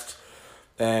West.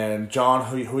 And John,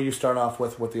 who you start off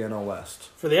with the NL West?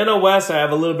 For the NL West, I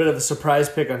have a little bit of a surprise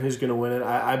pick on who's going to win it.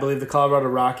 I believe the Colorado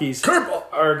Rockies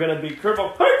are going to be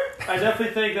curveball. I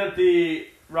definitely think that the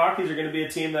Rockies are going to be a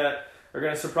team that are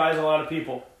going to surprise a lot of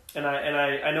people. And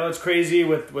I know it's crazy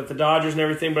with the Dodgers and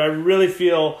everything, but I really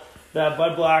feel that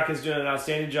Bud Black is doing an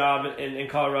outstanding job in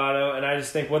Colorado. And I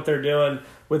just think what they're doing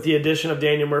with the addition of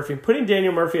Daniel Murphy, putting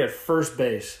Daniel Murphy at first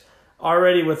base,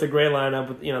 already with a great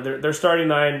lineup. Their starting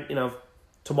 9,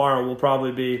 tomorrow will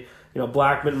probably be,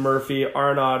 Blackmon, Murphy,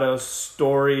 Arenado,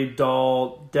 Story,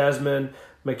 Dahl, Desmond,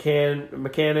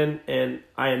 McCannon, and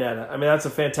Iannetta. I mean, that's a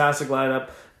fantastic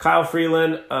lineup. Kyle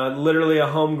Freeland, literally a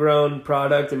homegrown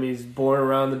product. I mean, he's born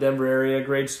around the Denver area.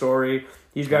 Great story.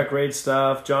 He's got great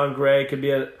stuff. John Gray could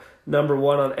be number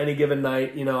one on any given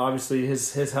night. You know, obviously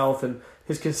his health and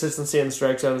his consistency in the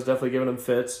strike zone is definitely giving him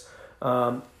fits.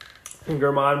 And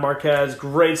German Marquez,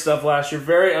 great stuff last year.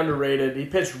 Very underrated. He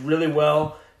pitched really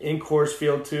well in Coors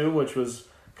Field too, which was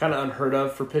kind of unheard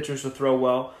of for pitchers to throw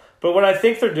well. But what I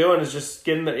think they're doing is just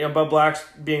getting Bud Black's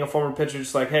being a former pitcher,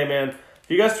 just like, hey man, if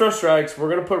you guys throw strikes, we're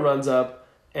gonna put runs up.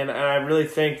 And I really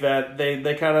think that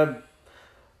they kind of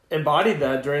embodied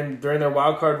that during their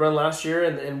wild card run last year,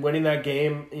 and winning that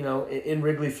game, you know, in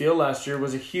Wrigley Field last year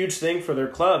was a huge thing for their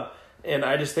club. And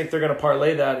I just think they're going to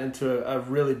parlay that into a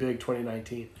really big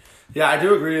 2019. Yeah, I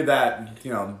do agree that,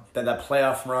 you know, that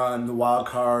playoff run, the wild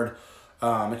card,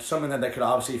 it's something that they could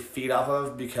obviously feed off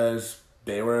of because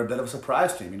they were a bit of a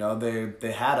surprise team. You know,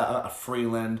 they had a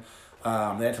Freeland, they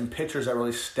had some pitchers that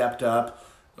really stepped up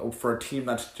for a team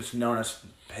that's just known as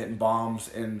hitting bombs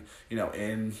in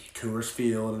Coors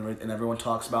Field, and everyone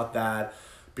talks about that.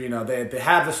 But, you know, they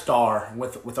have the star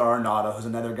with Arenado, who's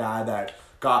another guy that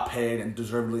got paid and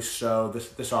deservedly so this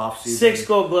offseason. 6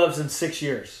 Gold Gloves in 6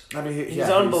 years. I mean, he's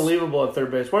unbelievable at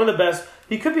third base. One of the best.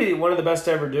 He could be one of the best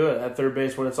to ever do it at third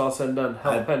base when it's all said and done.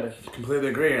 Health pending. Completely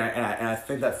agree, and I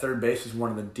think that third base is one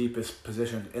of the deepest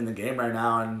positions in the game right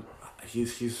now, and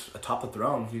he's atop the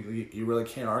throne. You really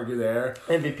can't argue there.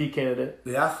 MVP candidate.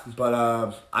 Yeah,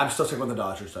 but I'm still sticking with the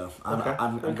Dodgers though.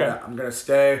 I'm gonna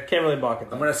stay. Can't really balk at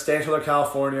that. I'm gonna stay in Southern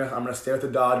California. I'm gonna stay with the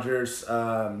Dodgers.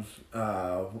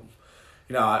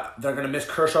 You know, they're going to miss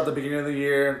Kershaw at the beginning of the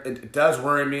year. It does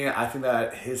worry me. I think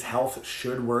that his health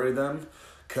should worry them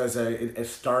because it's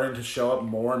starting to show up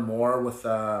more and more with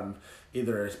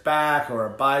either his back or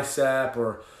a bicep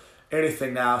or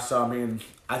anything now. So, I mean,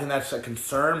 I think that's a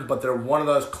concern, but they're one of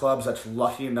those clubs that's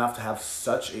lucky enough to have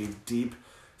such a deep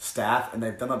staff, and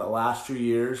they've done that the last few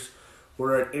years,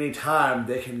 where at any time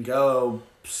they can go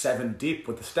 7 deep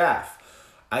with the staff.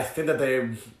 I think that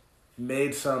they've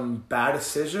made some bad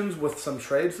decisions with some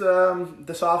trades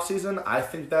this offseason. I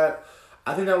think that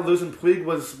losing Puig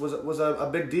was a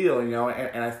big deal, you know,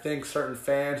 and I think certain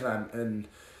fans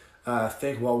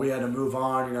think, well, we had to move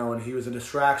on, you know, and he was a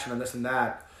distraction and this and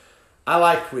that. I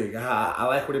like Puig. I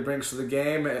like what he brings to the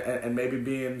game, and maybe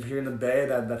being here in the Bay,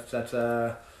 that's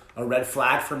a red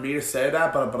flag for me to say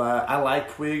that, but I like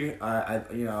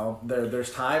Puig. You know,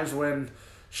 there's times when,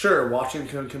 sure, watching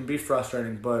can be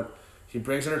frustrating, but he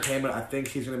brings entertainment. I think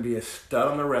he's going to be a stud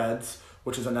on the Reds,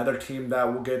 which is another team that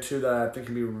we'll get to that I think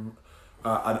can be an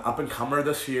up-and-comer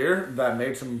this year that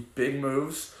made some big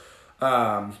moves.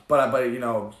 But you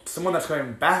know, someone that's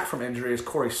coming back from injury is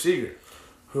Corey Seager,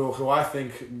 who I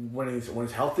think when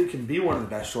he's healthy can be one of the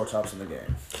best shortstops in the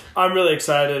game. I'm really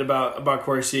excited about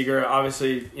Corey Seager.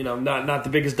 Obviously, you know, not the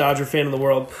biggest Dodger fan in the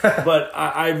world, but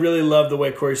I really love the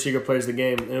way Corey Seager plays the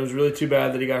game. And it was really too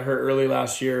bad that he got hurt early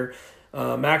last year.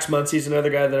 Max Muncy's another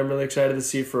guy that I'm really excited to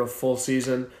see for a full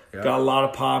season. Yeah. Got a lot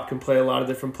of pop, can play a lot of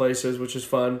different places, which is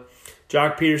fun.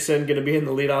 Jock Peterson going to be in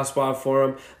the leadoff spot for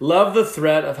him. Love the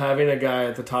threat of having a guy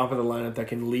at the top of the lineup that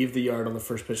can leave the yard on the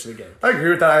first pitch of the game. I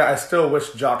agree with that. I still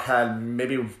wish Jock had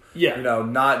maybe, you know,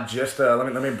 not just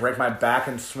let me break my back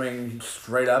and swing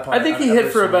straight up. I think he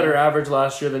hit for a better average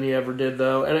last year than he ever did,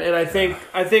 though. And I think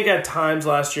at times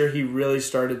last year he really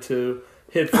started to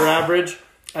hit for average,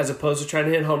 as opposed to trying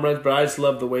to hit home runs, but I just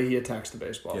love the way he attacks the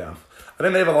baseball. Yeah. I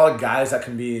think they have a lot of guys that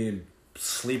can be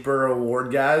sleeper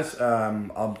award guys.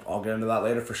 I'll get into that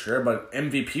later for sure, but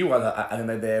MVP-wise, I think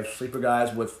that they have sleeper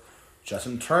guys with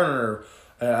Justin Turner,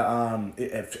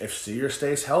 if Seager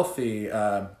stays healthy,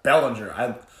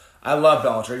 Bellinger. I love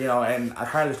Bellinger, you know, and I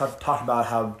kind of just talked about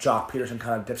how Jock Peterson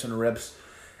kind of dips and rips.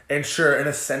 And sure, in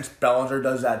a sense, Bellinger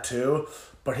does that too,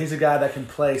 but he's a guy that can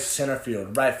play center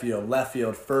field, right field, left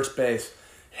field, first base,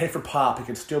 hit for pop. He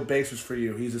can steal bases for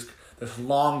you. He's this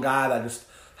long guy that just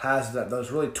has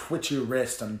those really twitchy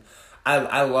wrists, and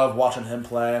I love watching him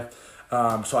play.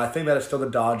 So I think that it's still the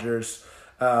Dodgers.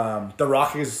 The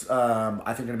Rockies,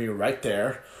 I think, going to be right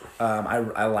there.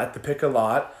 I like the pick a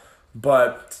lot,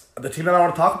 but the team that I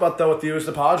want to talk about though with you is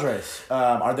the Padres.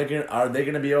 Are they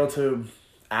going to be able to,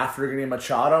 after getting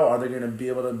Machado, are they going to be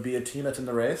able to be a team that's in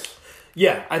the race?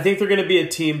 Yeah, I think they're going to be a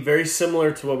team very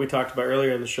similar to what we talked about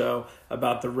earlier in the show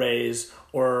about the Rays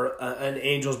or an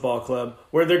Angels ball club,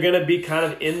 where they're going to be kind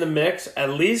of in the mix, at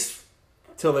least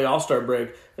till the All-Star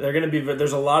break. They're going to be.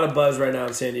 There's a lot of buzz right now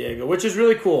in San Diego, which is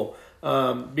really cool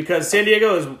because San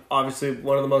Diego is obviously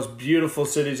one of the most beautiful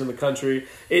cities in the country.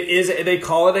 It is. They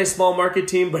call it a small market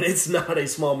team, but it's not a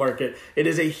small market. It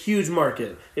is a huge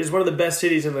market. It is one of the best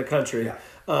cities in the country.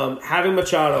 Yeah. Having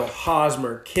Machado,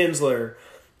 Hosmer, Kinsler,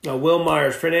 Will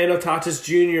Myers, Fernando Tatis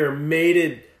Jr. made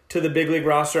it to the big league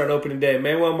roster on opening day.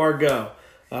 Manuel Margot.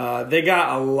 They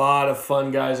got a lot of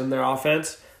fun guys in their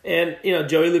offense. And,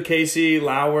 Joey Lucchesi,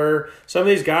 Lauer, some of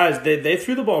these guys, they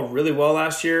threw the ball really well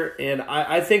last year. And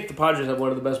I think the Padres have one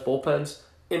of the best bullpens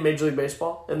in Major League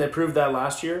Baseball, and they proved that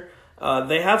last year.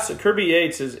 They have Kirby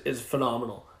Yates is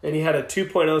phenomenal, and he had a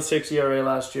 2.06 ERA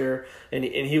last year, and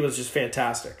he was just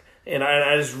fantastic. And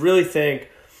I just really think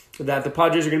that the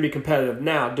Padres are going to be competitive.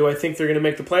 Now, do I think they're going to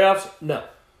make the playoffs? No,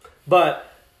 but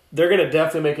they're going to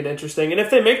definitely make it interesting. And if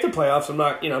they make the playoffs, I'm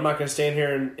not going to stand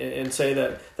here and say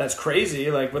that that's crazy.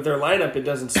 Like with their lineup, it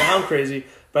doesn't sound crazy,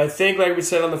 but I think, like we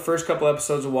said on the first couple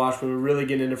episodes of Watch, when we really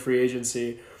get into free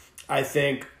agency, I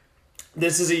think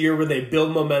this is a year where they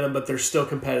build momentum, but they're still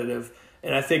competitive.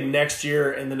 And I think next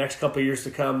year and the next couple of years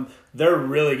to come, they're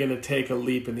really going to take a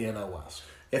leap in the NL West.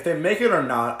 If they make it or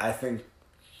not, I think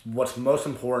what's most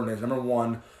important is, number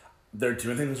one, they're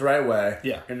doing things the right way.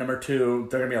 Yeah. And number two,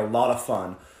 they're going to be a lot of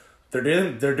fun. They're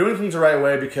doing things the right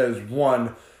way because,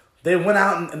 one, they went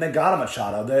out and they got a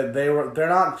Machado. They're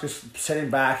not just sitting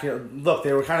back. Look,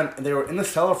 they were in the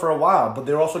cellar for a while, but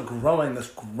they were also growing this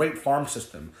great farm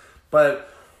system. But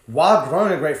while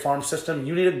growing a great farm system,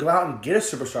 you need to go out and get a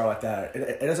superstar like that.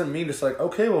 It doesn't mean just like,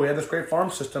 okay, well, we have this great farm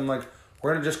system, like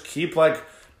we're gonna just keep like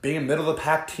being a middle of the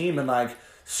pack team and like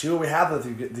see what we have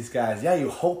with these guys. Yeah, you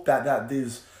hope that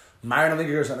these minor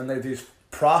leaguers and these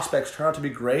prospects turn out to be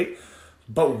great,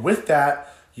 but with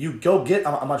that, you go get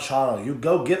a Machado, you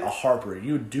go get a Harper,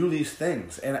 you do these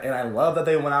things, and I love that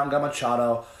they went out and got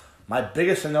Machado. My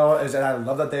biggest thing, though, is that I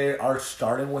love that they are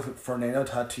starting with Fernando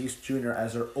Tatis Jr.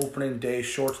 as their opening day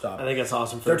shortstop. I think it's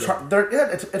awesome for them.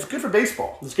 It's good for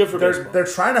baseball. It's good for baseball. They're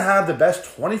trying to have the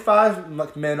best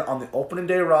 25 men on the opening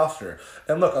day roster.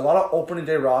 And look, a lot of opening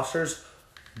day rosters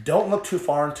don't look too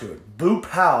far into it. Boo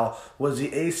Powell was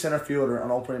the ace center fielder on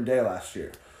opening day last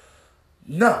year.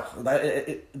 No,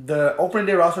 the opening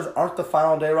day rosters aren't the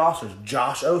final day rosters.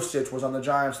 Josh Osich was on the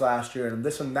Giants last year, and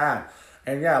this and that.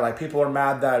 And yeah, like people are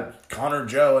mad that Connor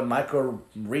Joe and Michael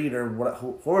Reed or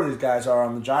whoever these guys are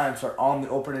on the Giants are on the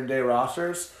opening day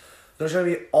rosters. There's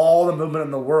going to be all the movement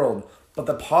in the world. But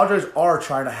the Padres are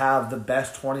trying to have the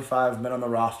best 25 men on the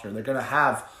roster. They're going to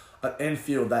have an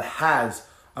infield that has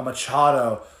a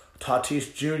Machado,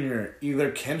 Tatis Jr.,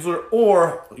 either Kinsler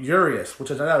or Urias,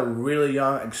 which is another really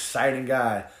young, exciting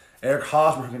guy. Eric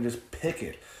Hosmer can just pick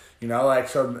it. And I like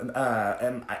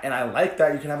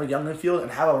that you can have a young infield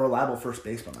and have a reliable first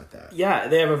baseman like that. Yeah,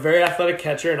 they have a very athletic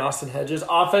catcher in Austin Hedges.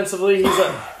 Offensively,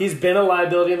 he's been a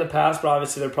liability in the past, but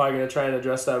obviously they're probably going to try and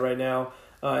address that right now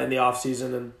in the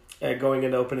offseason and going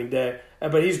into opening day.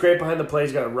 But he's great behind the plate.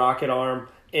 He's got a rocket arm.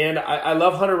 And I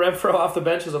love Hunter Renfroe off the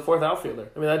bench as a fourth outfielder.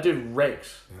 I mean, that dude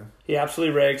rakes. Yeah. He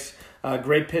absolutely rakes.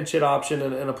 Great pinch hit option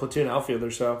and a platoon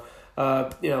outfielder. So,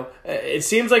 it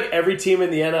seems like every team in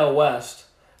the NL West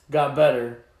got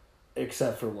better,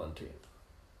 except for one team.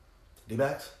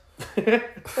 D-backs?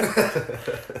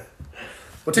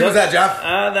 What team was that,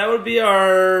 John? That would be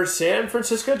our San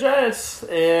Francisco Giants.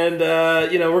 And,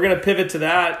 we're going to pivot to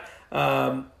that.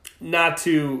 Not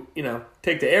to,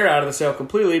 take the air out of the sail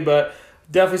completely, but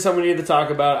definitely something we need to talk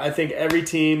about. I think every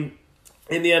team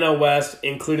in the NL West,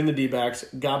 including the D-backs,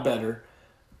 got better.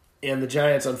 And the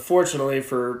Giants, unfortunately,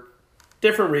 for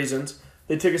different reasons,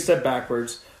 they took a step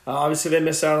backwards. Obviously, they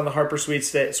missed out on the Harper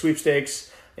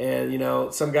sweepstakes,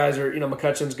 and some guys are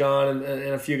McCutcheon's gone,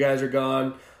 and a few guys are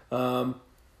gone.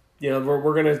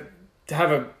 We're gonna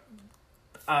have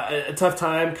a tough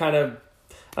time kind of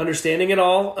understanding it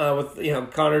all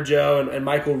with Connor Joe and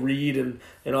Michael Reed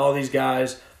and all these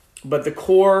guys, but the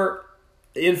core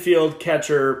infield,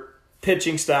 catcher,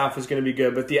 pitching staff is going to be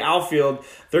good, but the outfield,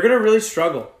 they're going to really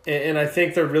struggle, and I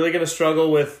think they're really going to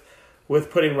struggle with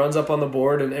putting runs up on the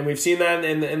board, and we've seen that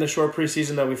in the short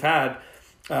preseason that we've had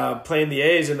playing the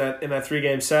A's in that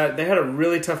 3-game set. They had a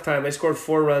really tough time. They scored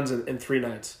 4 runs in 3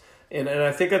 nights, and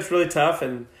I think that's really tough.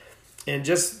 And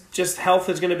just health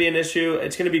is going to be an issue.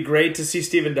 It's going to be great to see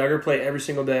Steven Duggar play every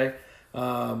single day,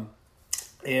 and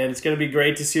it's going to be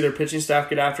great to see their pitching staff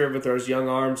get after it with those young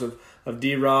arms of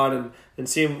D-Rod and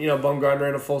see him Bumgarner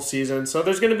in a full season. So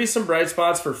there's going to be some bright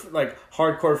spots for like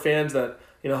hardcore fans that.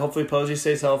 Hopefully Posey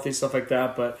stays healthy, stuff like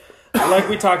that. But like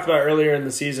we talked about earlier in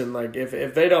the season, like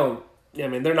if they don't,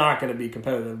 they're not going to be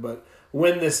competitive. But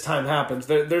when this time happens,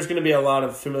 there's going to be a lot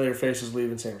of familiar faces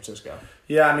leaving San Francisco.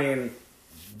 Yeah,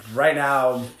 right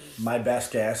now, my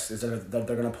best guess is that they're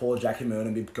going to pull a Jackie Moon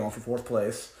and be going for 4th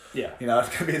place. Yeah. It's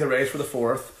going to be the race for the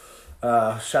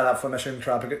 4th. Shout out for Mission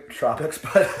Tropics.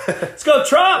 But let's go,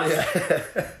 Trop!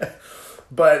 Yeah.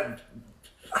 But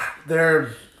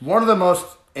they're one of the most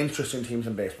interesting teams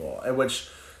in baseball, which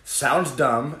sounds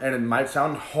dumb and it might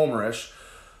sound homerish,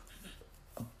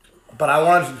 but I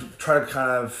wanted to try to kind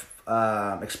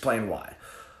of explain why.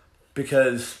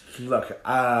 Because, look,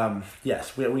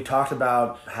 yes, we talked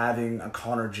about having a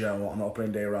Connor Joe on the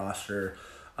opening day roster,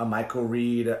 a Michael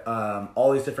Reed,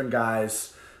 all these different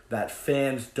guys that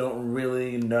fans don't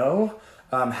really know.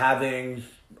 Having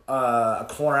a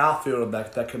corner outfield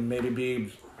that could maybe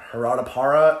be Gerardo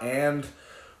Parra and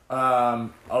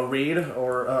a Reed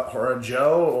or a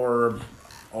Joe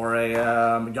or a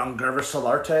young Gervis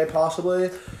Solarte possibly.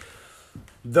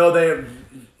 Though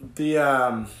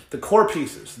the core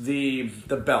pieces, the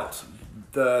Belt,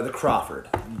 the Crawford,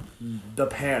 the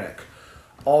Panic,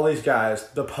 all these guys,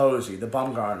 the Posey, the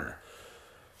Bumgarner,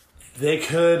 they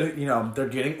could, they're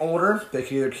getting older. They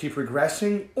can either keep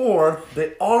regressing or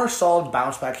they are solid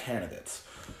bounce back candidates.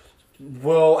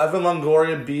 Will Evan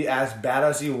Longoria be as bad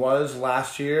as he was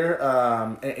last year?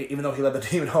 Even though he led the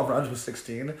team in home runs with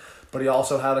 16, but he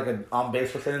also had like an on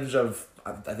base percentage of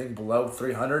I think below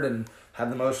 300 and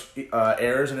had the most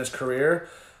errors in his career.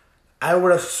 I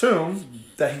would assume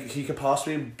that he could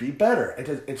possibly be better.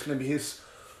 It's going to be his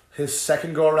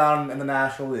second go around in the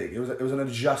National League. It was an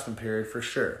adjustment period for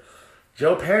sure.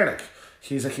 Joe Panic,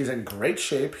 he's in great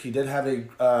shape. He did have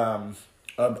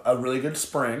a really good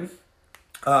spring.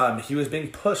 He was being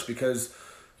pushed because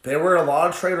there were a lot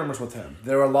of trade rumors with him.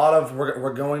 There were a lot of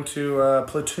we're going to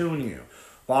platoon you.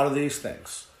 A lot of these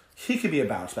things. He could be a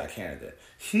bounce back candidate.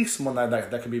 He's someone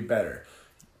that could be better.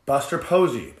 Buster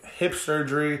Posey, hip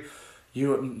surgery.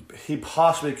 He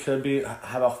possibly could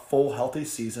have a full healthy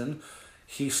season.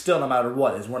 He still, no matter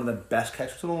what, is one of the best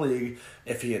catchers in the league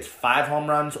if he hits 5 home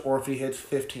runs or if he hits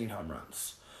 15 home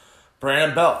runs.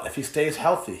 Brandon Belt, if he stays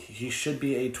healthy, he should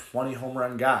be a 20 home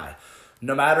run guy.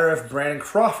 No matter if Brandon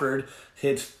Crawford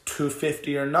hits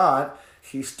 250 or not,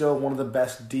 he's still one of the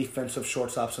best defensive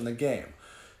shortstops in the game.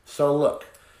 So look,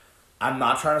 I'm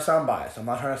not trying to sound biased. I'm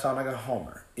not trying to sound like a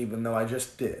homer, even though I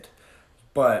just did.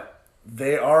 But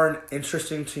they are an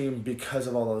interesting team because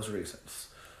of all those reasons.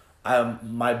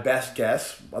 My best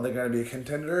guess, are they going to be a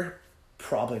contender?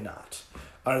 Probably not.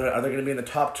 Are they going to be in the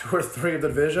top 2 or 3 of the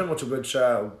division, which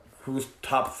who's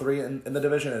top 3 in the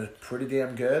division is pretty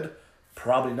damn good?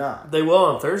 Probably not. They will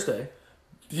on Thursday.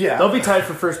 Yeah. They'll be tied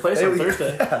for first place on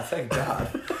Thursday. Yeah, thank God.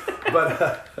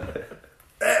 But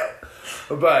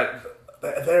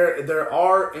there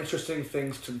are interesting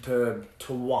things to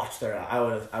watch there.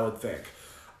 I would think.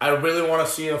 I really want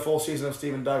to see a full season of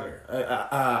Steven Duggar.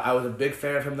 I was a big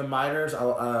fan of him in the minors.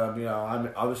 I'm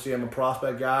a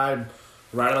prospect guy. I'm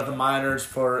writing about the minors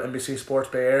for NBC Sports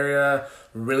Bay Area.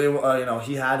 Really,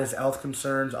 he had his health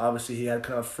concerns. Obviously, he had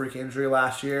kind of a freak injury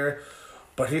last year,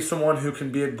 but he's someone who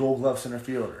can be a Gold Glove center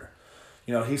fielder.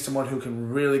 He's someone who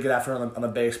can really get after on the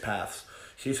base paths.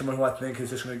 He's someone who I think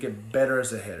is just going to get better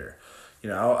as a hitter.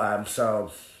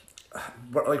 So,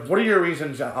 what are your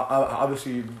reasons?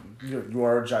 Obviously,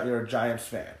 you're a Giants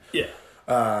fan. Yeah.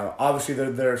 Obviously,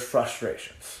 there's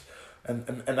frustrations,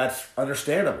 and that's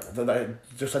understandable.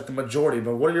 Just like the majority.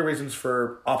 But what are your reasons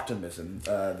for optimism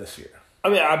this year? I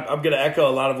mean, I'm going to echo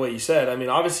a lot of what you said. I mean,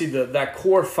 obviously, that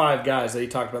core 5 guys that you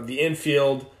talked about, the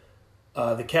infield,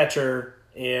 the catcher,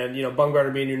 and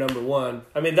Bumgarner being your number 1.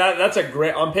 I mean, that's a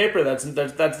great on paper.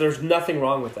 There's nothing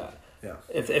wrong with that. Yeah.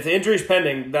 If the injury's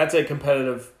pending, that's a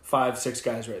competitive 5-6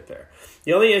 guys right there.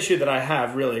 The only issue that I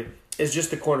have really is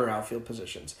just the corner outfield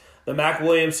positions. The Mac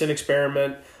Williamson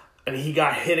experiment, and he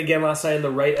got hit again last night in the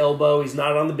right elbow. He's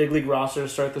not on the big league roster to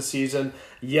start the season.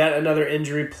 Yet another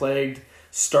injury-plagued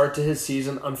start to his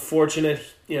season. Unfortunate,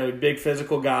 big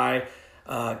physical guy.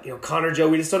 Connor Joe,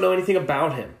 we just don't know anything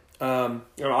about him.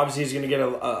 Obviously he's going to get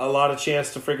a lot of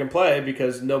chance to freaking play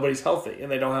because nobody's healthy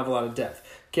and they don't have a lot of depth.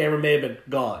 Cameron Maybin,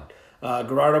 gone.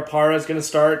 Gerardo Parra is going to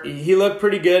start. He looked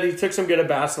pretty good. He took some good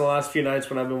at-bats in the last few nights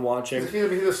when I've been watching. He's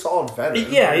a solid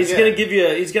veteran. Yeah, he's going to give you.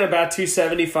 He's going to bat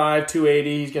 275,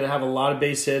 280. He's going to have a lot of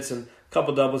base hits and a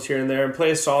couple doubles here and there, and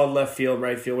play a solid left field,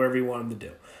 right field, wherever you want him to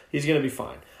do. He's going to be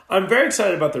fine. I'm very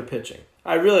excited about their pitching.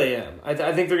 I really am. I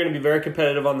think they're going to be very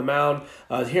competitive on the mound.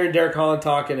 Hearing Derek Holland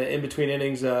talk in an in-between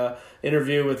innings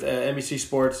interview with NBC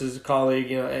Sports, his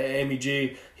colleague, Amy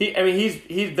G.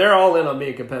 They're all in on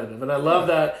being competitive, and I love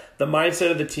that the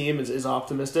mindset of the team is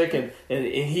optimistic, and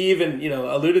he even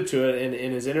alluded to it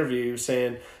in his interview. He was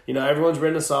saying, everyone's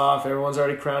written us off, everyone's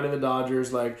already crowning the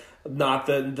Dodgers, like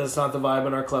that's not the vibe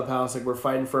in our clubhouse, like we're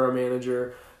fighting for our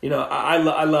manager. I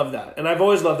love that. And I've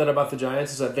always loved that about the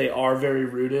Giants is that they are very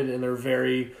rooted and they're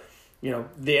very,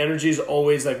 the energy is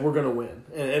always like, we're going to win.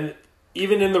 And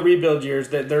even in the rebuild years,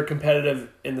 that they're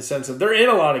competitive in the sense of they're in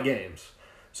a lot of games.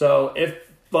 So if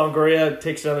Longoria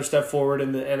takes another step forward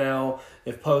in the NL,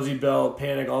 if Posey, Belt,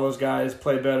 Panic, all those guys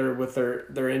play better with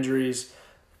their injuries,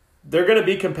 they're going to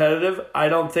be competitive. I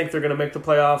don't think they're going to make the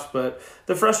playoffs, but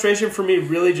the frustration for me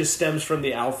really just stems from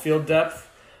the outfield depth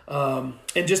and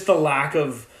just the lack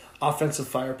of offensive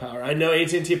firepower. I know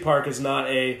AT&T Park is not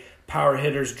a power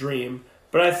hitter's dream,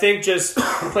 but I think just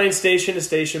playing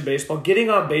station-to-station baseball, getting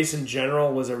on base in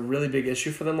general was a really big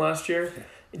issue for them last year.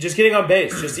 Just getting on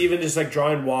base, just like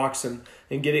drawing walks and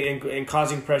getting and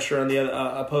causing pressure on the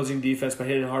opposing defense by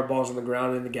hitting hard balls on the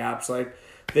ground in the gaps. Like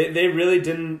they really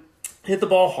didn't hit the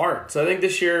ball hard. So I think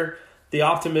this year the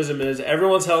optimism is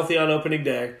everyone's healthy on opening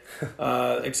day,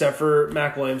 except for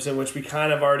Mac Williamson, which we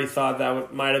kind of already thought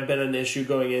that might have been an issue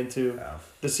going into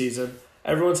the season.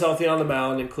 Everyone's healthy on the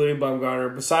mound, including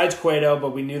Bumgarner, besides Cueto,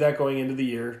 but we knew that going into the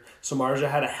year. So Marja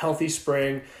had a healthy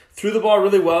spring, threw the ball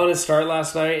really well in his start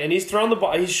last night, and he's thrown the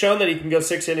ball. He's shown that he can go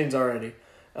 6 innings already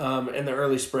in the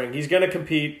early spring. He's going to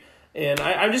compete, and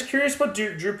I'm just curious what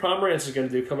Drew Pomeranz is going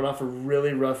to do coming off a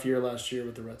really rough year last year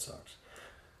with the Red Sox.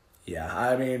 Yeah,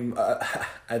 I mean,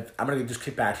 I'm going to just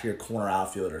kick back to your corner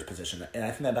outfielder's position, and I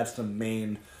think that's the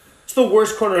main... It's the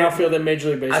worst corner outfield in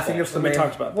Major League Baseball. I think it's the main... We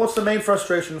talked about well, it's the main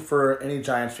frustration for any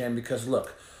Giants fan because,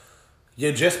 look,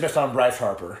 you just missed on Bryce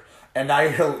Harper, and now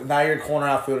your corner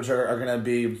outfielders are going to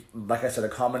be, like I said, a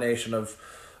combination of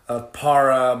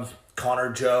Parra,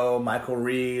 Connor Joe, Michael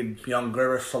Reed, Young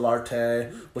Gurris,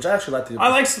 Solarte, which I actually like the... I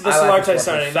like the Solarte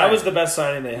signing. That was the best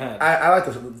signing they had. I like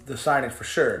the signing for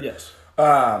sure. Yes.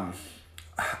 I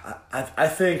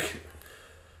think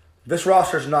this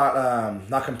roster is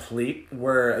not complete.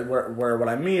 Where what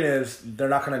I mean is they're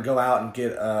not going to go out and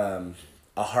get a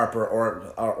Harper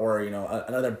or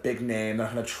another big name. They're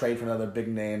not going to trade for another big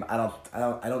name. I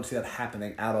don't see that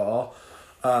happening at all.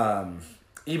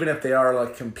 Even if they are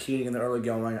like competing in the early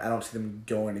going, I don't see them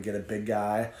going to get a big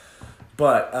guy.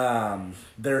 But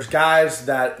there's guys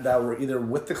that were either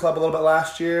with the club a little bit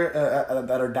last year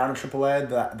that are down in AAA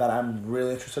that I'm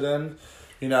really interested in.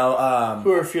 Who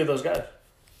are a few of those guys?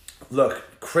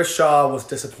 Look, Chris Shaw was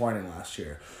disappointing last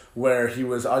year, where he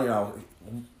was.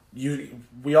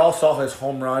 We all saw his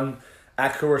home run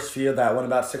at Coors Field that went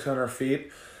about 600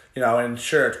 feet. And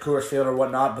sure, it's Coors Field or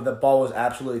whatnot, but the ball was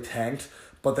absolutely tanked.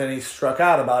 But then he struck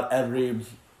out about every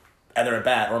other at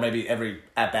bat, or maybe every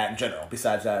at bat in general,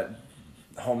 besides that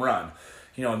home run.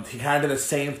 He kind of did the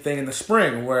same thing in the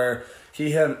spring where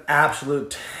he had an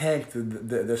absolute tank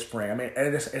the spring. I mean,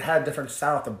 and it had a different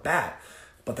sound off the bat,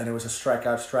 but then it was a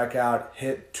strikeout,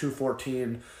 hit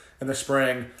 214 in the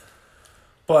spring.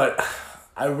 But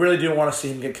I really do want to see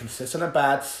him get consistent at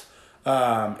bats in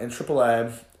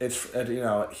AAA.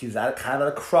 He's at kind of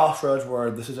a crossroads where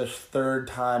this is his third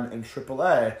time in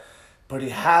AAA, but he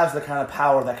has the kind of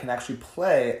power that can actually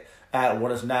play at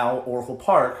what is now Oracle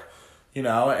Park.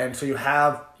 And so you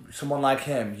have someone like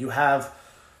him. You have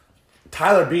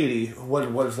Tyler Beatty, who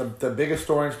was the biggest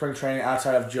story in spring training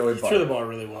outside of Joey Bart. He threw the ball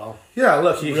really well. Yeah,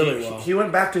 look, he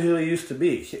went back to who he used to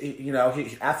be.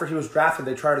 After he was drafted,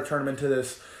 they tried to turn him into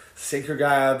this sinker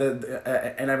guy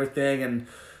and everything.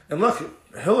 And look,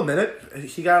 he'll admit it.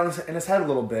 He got in his head a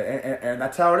little bit. And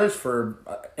that's how it is for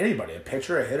anybody, a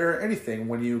pitcher, a hitter, anything.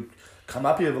 When you come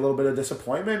up, you have a little bit of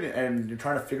disappointment and you're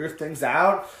trying to figure things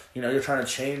out. You're trying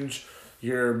to change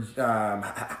your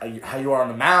how you are on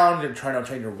the mound. You're trying to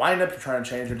change your windup. You're trying to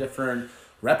change your different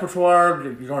repertoire.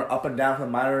 You're going up and down from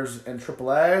the minors in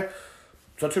AAA.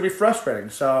 So it's going to be frustrating.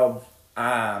 So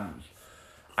I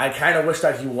kind of wish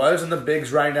that he was in the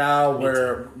bigs right now,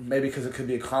 where maybe because it could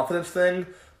be a confidence thing.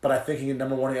 But I think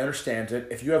number one, he understands it.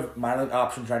 If you have minor league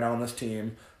options right now on this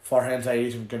team, Farhan Zaid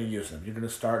is going to use them. You're going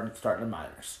to start in the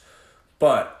minors.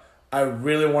 But I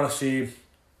really want to see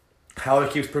how he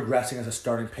keeps progressing as a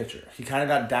starting pitcher. He kind of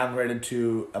got downgraded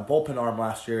to a bullpen arm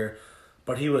last year,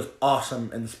 but he was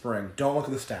awesome in the spring. Don't look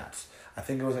at the stats. I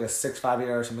think it was like a 6.5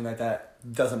 ERA or something like that.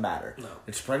 Doesn't matter. No.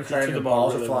 It's spring training. The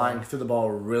balls are flying. He threw the ball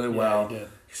really well. He did.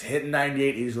 He's hitting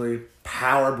 98 easily.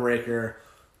 Power breaker.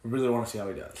 Really want to see how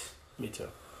he does. Me too.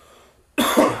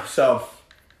 So,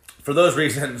 for those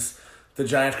reasons, the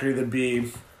Giants could either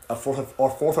be a fourth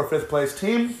or fifth place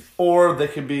team, or they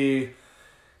could be,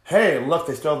 hey, look,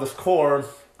 they still have this core.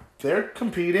 They're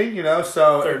competing,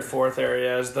 so... Third, fourth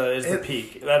area is the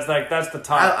peak. That's the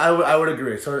top. I would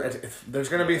agree. So there's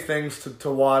going to be things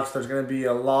to watch. There's going to be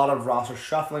a lot of roster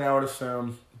shuffling, I would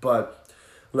assume. But,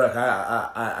 look,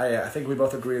 I think we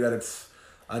both agree that it's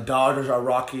Dodgers, our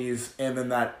Rockies, and then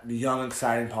that young,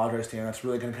 exciting Padres team that's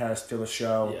really going to kind of steal the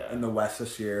show in the West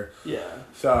this year. Yeah.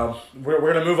 So we're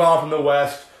going to move on from the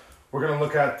West. We're going to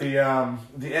look at the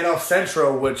NL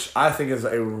Central, which I think is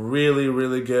a really,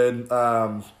 really good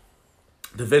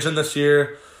division this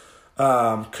year.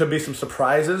 Could be some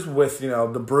surprises with,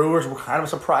 the Brewers were kind of a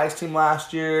surprise team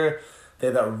last year. They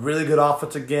have that really good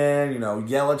offense again.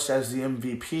 Yelich as the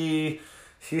MVP.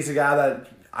 He's a guy that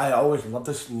I always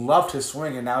loved his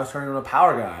swing, and now he's turning into a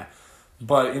power guy.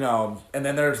 But, and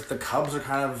then there's the Cubs are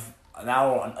kind of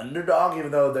now an underdog,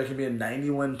 even though there can be a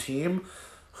 90-win team.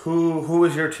 Who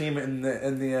is your team in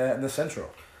the Central?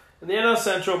 In the NL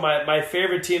Central, my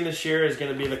favorite team this year is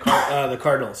going to be the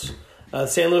Cardinals.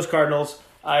 St. Louis Cardinals.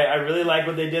 I really like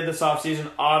what they did this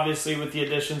offseason, obviously with the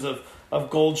additions of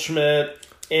Goldschmidt,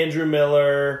 Andrew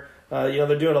Miller.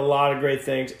 They're doing a lot of great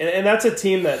things. And that's a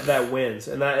team that wins.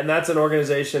 And that's an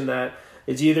organization that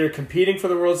is either competing for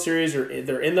the World Series or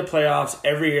they're in the playoffs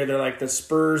every year. They're like the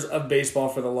Spurs of baseball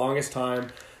for the longest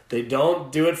time. They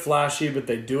don't do it flashy, but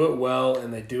they do it well,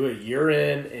 and they do it year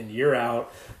in and year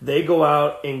out. They go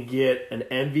out and get an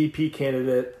MVP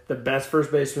candidate, the best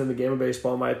first baseman in the game of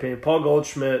baseball, in my opinion. Paul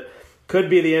Goldschmidt could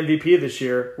be the MVP this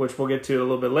year, which we'll get to a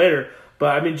little bit later.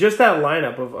 But, just that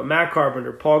lineup of Matt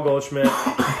Carpenter, Paul Goldschmidt,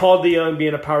 Paul DeYoung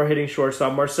being a power-hitting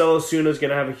shortstop, Marcell Ozuna is going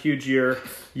to have a huge year,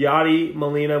 Yadi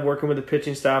Molina working with the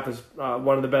pitching staff is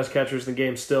one of the best catchers in the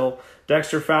game still,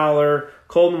 Dexter Fowler,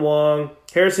 Colton Wong,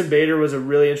 Harrison Bader was a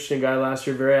really interesting guy last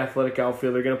year, very athletic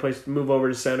outfielder. They're going to move over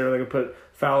to center. They're going to put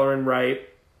Fowler in right.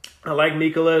 I like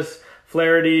Mikolas,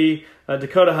 Flaherty,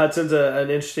 Dakota Hudson's an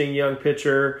interesting young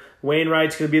pitcher.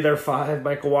 Wainwright's going to be their 5.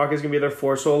 Michael Walker's going to be their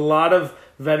 4. So a lot of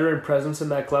veteran presence in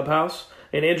that clubhouse.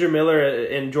 And Andrew Miller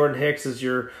and Jordan Hicks is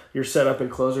your setup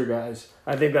and closer guys.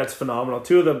 I think that's phenomenal.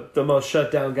 2 of the most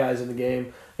shut down guys in the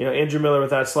game. Andrew Miller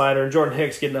with that slider and Jordan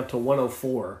Hicks getting up to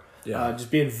 104. Yeah. Just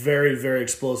being very, very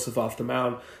explosive off the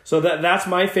mound. So that's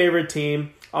my favorite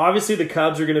team. Obviously, the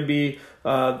Cubs are going to be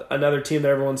another team that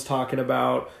everyone's talking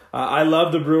about. I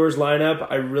love the Brewers lineup.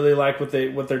 I really like what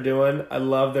they're doing. I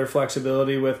love their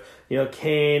flexibility with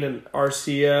Kane and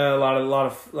Arcia. A lot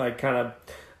of like kind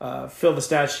of fill the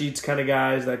stat sheets kind of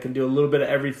guys that can do a little bit of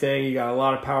everything. You got a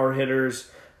lot of power hitters.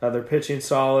 They're pitching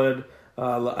solid.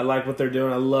 I like what they're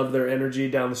doing. I love their energy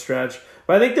down the stretch.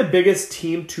 But I think the biggest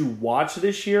team to watch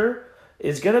this year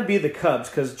is going to be the Cubs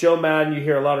because Joe Madden, you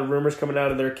hear a lot of rumors coming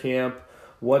out of their camp.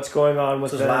 What's going on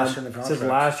with them? It's his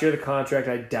last year of the contract.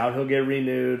 I doubt he'll get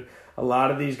renewed. A lot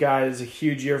of these guys, a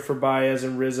huge year for Baez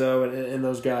and Rizzo and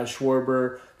those guys,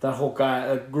 Schwarber, that whole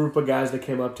a group of guys that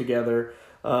came up together.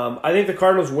 I think the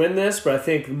Cardinals win this, but I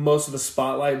think most of the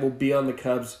spotlight will be on the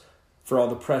Cubs for all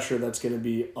the pressure that's going to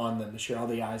be on them this year, all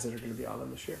the eyes that are going to be on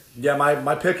them this year. Yeah,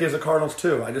 my pick is the Cardinals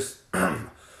too. I just,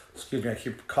 excuse me, I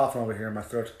keep coughing over here and my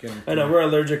throat's getting... I know, we're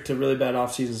allergic to really bad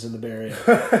off seasons in the Bay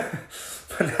Area.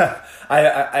 But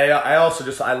I also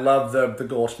just, I love the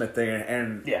Goldschmidt thing.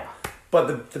 And yeah.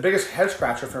 But the biggest head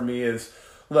scratcher for me is,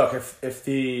 look, if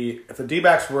the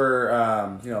D-backs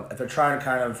were, if they're trying to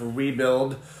kind of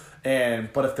rebuild,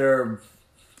 but if their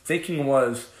thinking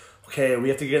was, okay, we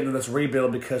have to get into this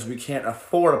rebuild because we can't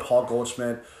afford a Paul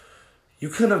Goldschmidt, you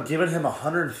couldn't have given him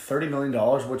 $130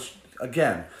 million, which,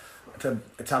 again,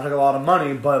 it sounds like a lot of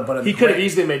money, but he could have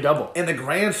easily made double. In the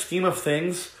grand scheme of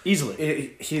things,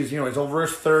 easily, he's over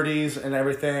his 30s and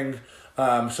everything.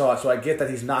 So I get that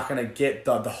he's not going to get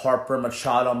the Harper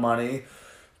Machado money,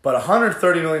 but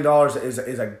 $130 million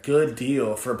is a good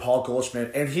deal for Paul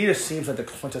Goldschmidt, and he just seems like the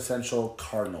quintessential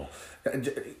Cardinal. And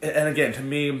again, to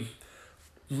me,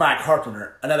 Mike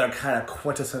Carpenter, another kind of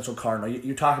quintessential Cardinal.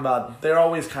 You talk about they're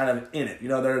always kind of in it.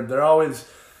 They're always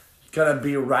going to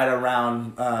be right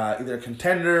around either a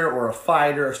contender or a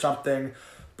fighter or something.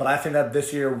 But I think that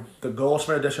this year the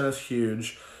Goldschmidt addition is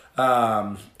huge.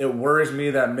 It worries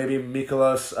me that maybe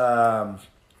Mikolas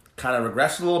kind of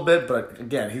regressed a little bit, but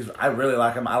again, I really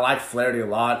like him. I like Flaherty a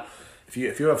lot. If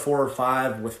you have 4 or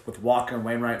 5 with Walker and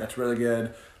Wainwright, that's really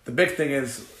good. The big thing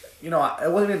is, I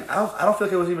don't feel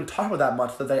like it was even talked about that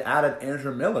much that they added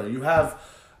Andrew Miller. You have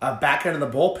a back end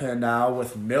of the bullpen now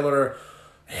with Miller,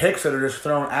 Hicks that are just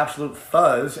throwing absolute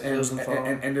fuzz and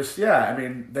just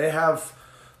they have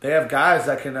guys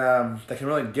that can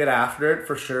really get after it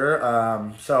for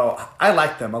sure. So I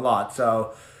like them a lot.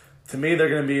 So to me, they're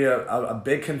going to be a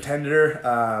big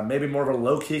contender, maybe more of a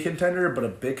low key contender, but a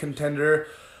big contender.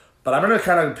 But I'm going to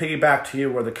kind of piggyback to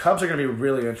you where the Cubs are going to be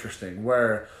really interesting.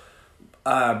 Where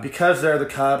because they're the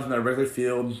Cubs and they're Wrigley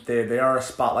Field, they are a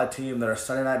spotlight team. They're a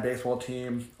Sunday night baseball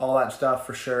team. All that stuff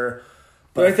for sure.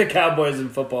 They're like the Cowboys in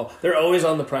football. They're always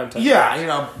on the primetime.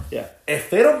 Yeah, Yeah. If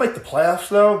they don't make the playoffs,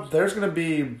 though, there's going to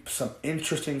be some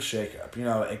interesting shakeup.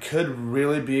 It could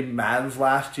really be Madden's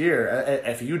last year.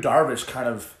 If Yu Darvish kind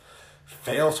of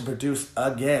fails to produce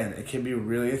again, it can be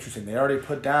really interesting. They already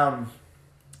put down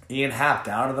Ian Happ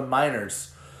down to the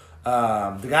minors. The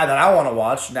guy that I want to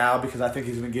watch now, because I think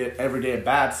he's going to get everyday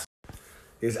at-bats,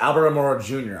 is Albert Amora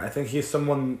Jr. I think he's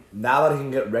someone, now that he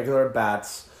can get regular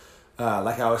at-bats,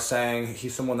 Like I was saying,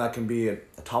 he's someone that can be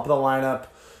at the top of the lineup.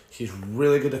 He's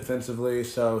really good defensively,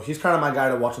 so he's kind of my guy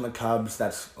to watch on the Cubs.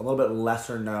 That's a little bit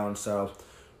lesser known, so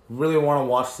really want to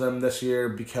watch them this year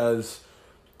because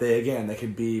they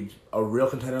could be a real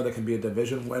contender. They can be a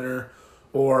division winner,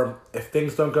 or if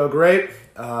things don't go great,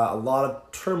 a lot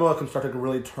of turmoil can start to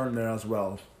really turn there as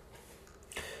well.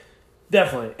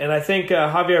 Definitely. And I think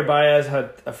Javier Baez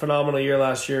had a phenomenal year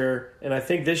last year, and I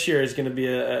think this year is going to be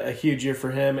a huge year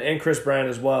for him and Chris Bryant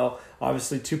as well.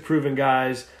 Obviously, two proven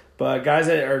guys, but guys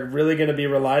that are really going to be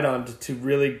relied on to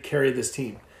really carry this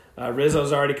team.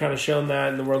 Rizzo's already kind of shown that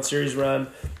in the World Series run,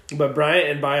 but Bryant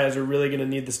and Baez are really going to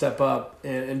need to step up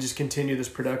and just continue this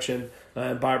production.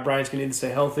 Bryant's going to need to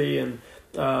stay healthy, and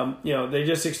they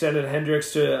just extended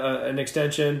Hendricks to an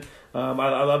extension.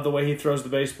 I love the way he throws the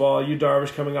baseball. Yu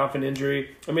Darvish coming off an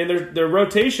injury. I mean, their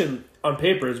rotation on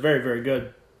paper is very, very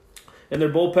good. And their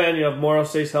bullpen, if Morrow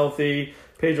stays healthy,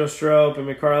 Pedro Strop,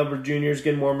 and Carl Albert Jr. is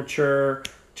getting more mature,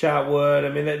 Chatwood. I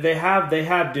mean, they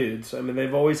have dudes. I mean,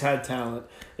 they've always had talent.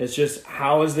 It's just,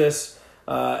 how is this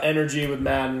energy with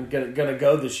Madden gonna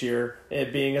go this year,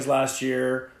 it being his last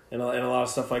year and a lot of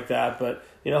stuff like that. But,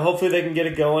 hopefully they can get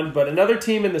it going. But another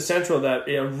team in the Central that,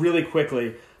 really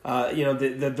quickly,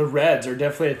 the Reds are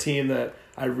definitely a team that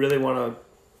I really want to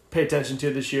pay attention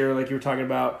to this year. Like you were talking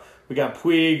about, we got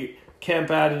Puig, Kemp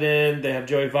added in. They have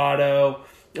Joey Votto.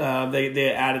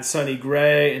 They added Sonny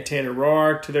Gray and Tanner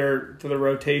Roark to their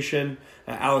rotation.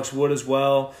 Alex Wood as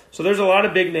well. So there's a lot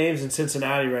of big names in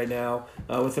Cincinnati right now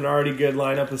with an already good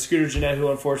lineup with Scooter Gennett,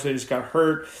 who unfortunately just got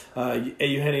hurt.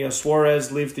 Eugenio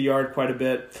Suarez leaves the yard quite a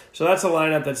bit. So that's a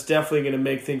lineup that's definitely going to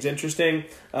make things interesting.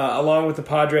 Along with the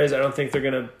Padres, I don't think they're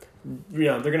going to,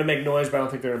 they're going to make noise, but I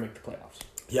don't think they're going to make the playoffs.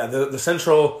 Yeah, the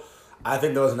Central, I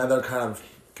think there was another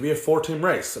could be a 4-team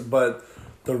race, but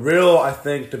the real, I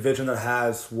think, division that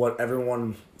has what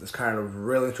everyone is kind of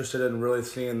really interested in, really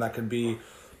seeing that could be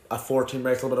a 4-team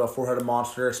race, a little bit of a four-headed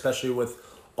monster, especially with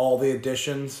all the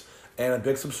additions and a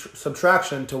big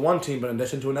subtraction to one team, but in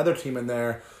addition to another team in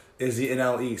there, is the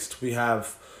NL East. We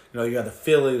have, you got the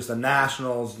Phillies, the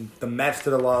Nationals, the Mets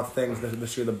did a lot of things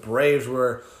this year. The Braves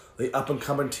were the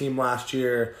up-and-coming team last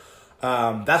year.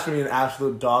 That's going to be an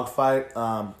absolute dogfight.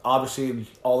 Obviously,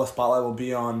 all the spotlight will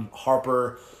be on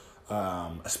Harper,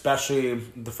 especially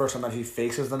the first time that he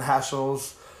faces the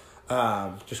Nationals.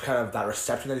 Just kind of that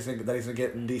reception that he's gonna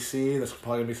get in DC. There's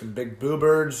probably gonna be some big boo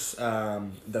birds.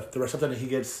 The reception that he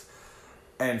gets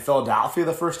in Philadelphia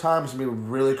the first time is gonna be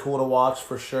really cool to watch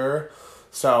for sure.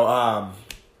 So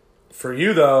for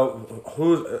you though,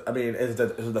 is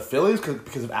it the Phillies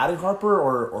because of adding Harper,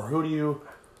 or who do you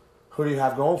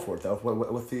have going for it though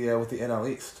with the NL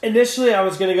East? Initially, I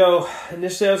was gonna go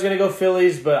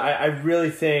Phillies, but I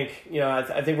really think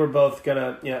I think we're both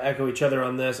gonna echo each other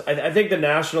on this. I think the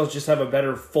Nationals just have a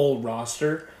better full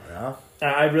roster. Yeah,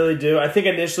 I really do. I think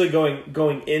initially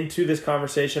going into this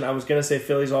conversation, I was gonna say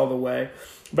Phillies all the way,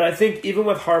 but I think even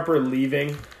with Harper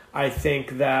leaving, I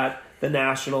think that the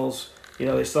Nationals,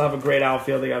 they still have a great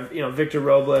outfield. They got Victor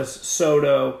Robles,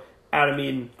 Soto, Adam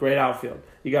Eaton, great outfield.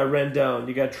 You got Rendon,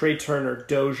 you got Trey Turner,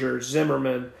 Dozier,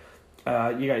 Zimmerman,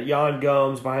 you got Yan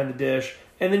Gomes behind the dish,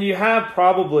 and then you have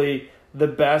probably the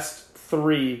best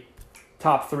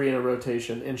top three in a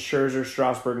rotation in Scherzer,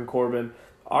 Strasburg, and Corbin,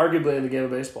 arguably in the game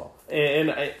of baseball. And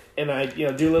I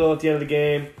Doolittle at the end of the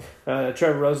game,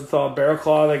 Trevor Rosenthal, Barrel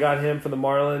Claw, they got him for the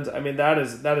Marlins. I mean, that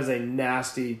is a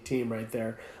nasty team right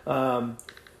there.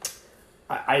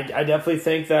 I definitely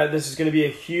think that this is going to be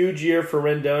a huge year for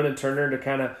Rendon and Turner to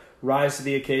kind of rise to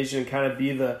the occasion and kind of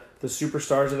be the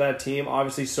superstars of that team.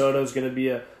 Obviously, Soto's going to be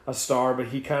a star, but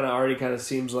he already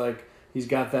seems like he's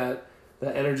got that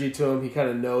energy to him. He kind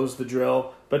of knows the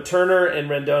drill. But Turner and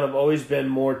Rendon have always been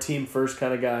more team-first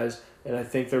kind of guys, and I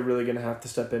think they're really going to have to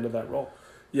step into that role.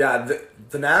 Yeah,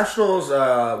 the Nationals.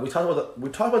 We talked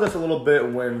about this a little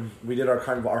bit when we did our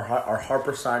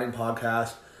Harper signing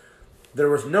podcast. There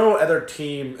was no other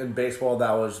team in baseball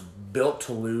that was built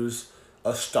to lose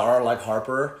a star like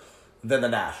Harper than the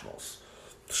Nationals.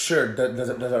 Sure, does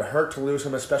it hurt to lose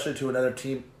him, especially to another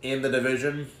team in the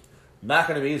division? Not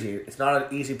going to be easy. It's not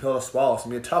an easy pill to swallow. It's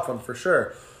going to be a tough one for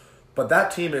sure. But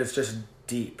that team is just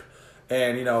deep.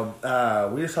 And, we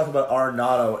just talked about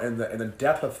Arenado and the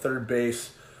depth of third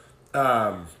base.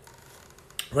 Rendon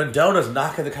is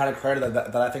not getting the kind of credit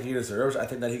that I think he deserves. I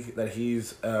think that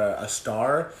he's a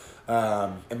star.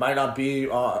 It might not be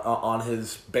on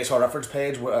his baseball reference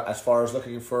page as far as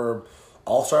looking for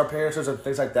all-star appearances and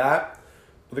things like that.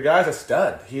 But the guy's a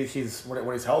stud. He's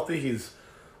when he's healthy, he's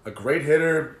a great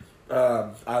hitter.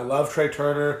 I love Trey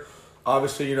Turner.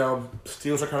 Obviously,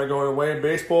 steals are kind of going away in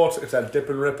baseball. It's that dip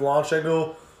and rip launch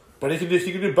angle. But he can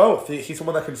do both. He's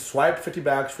someone that can swipe 50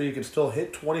 bags for you, can still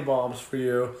hit 20 bombs for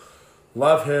you.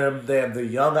 Love him. They have the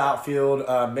young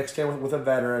outfield mixed in with a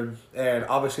veteran, and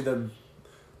obviously the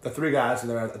three guys in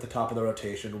there at the top of the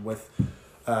rotation with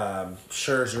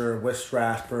Scherzer, with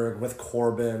Strasburg, with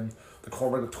Corbin. The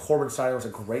Corbin signing was a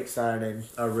great signing.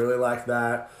 I really like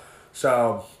that.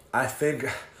 So I think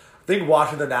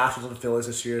watching the Nationals and Phillies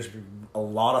this year has been a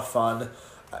lot of fun.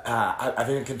 I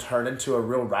think it can turn into a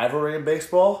real rivalry in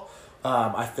baseball.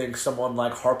 I think someone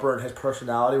like Harper and his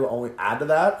personality will only add to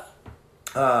that.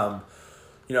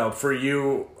 For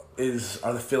you,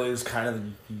 are the Phillies kind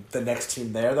of the next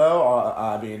team there though?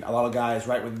 I mean, a lot of guys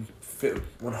right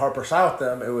when Harper signed with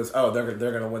them, it was they're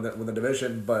going to win the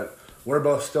division, but we're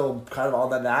both still kind of on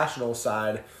the national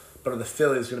side. But the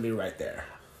Phillies going to be right there.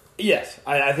 Yes,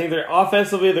 I think they're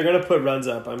offensively they're going to put runs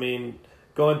up. I mean,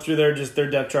 going through their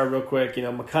depth chart real quick,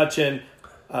 McCutchen,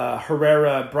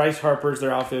 Herrera, Bryce Harper's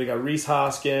their outfield. You got Rhys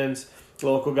Hoskins,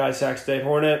 local guy, Sac State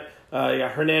Hornet. You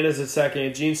got Hernandez at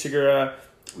second, Gene Segura,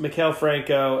 Maikel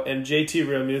Franco, and JT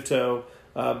Realmuto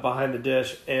behind the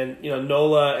dish. And,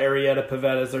 Nola, Arrieta,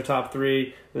 Pivetta is their top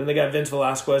three. And then they got Vince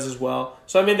Velasquez as well.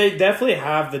 So, I mean, they definitely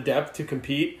have the depth to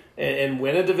compete and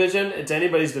win a division. It's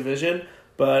anybody's division.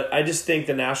 But I just think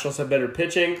the Nationals have better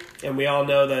pitching. And we all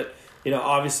know that,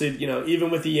 obviously, even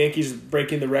with the Yankees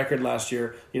breaking the record last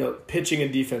year, pitching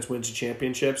and defense wins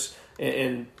championships.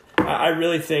 And I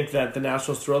really think that the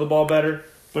Nationals throw the ball better.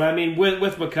 But, I mean, with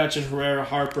McCutchen, Herrera,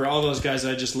 Harper, all those guys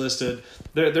I just listed,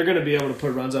 they're going to be able to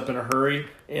put runs up in a hurry.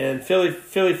 And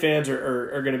Philly fans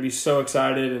are going to be so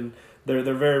excited, and they're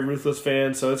very ruthless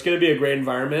fans. So it's going to be a great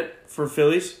environment for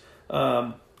Phillies.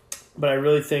 But I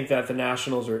really think that the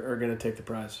Nationals are going to take the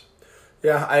prize.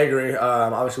 Yeah, I agree.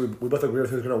 Obviously, we both agree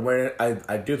with who's going to win it.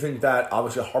 I do think that,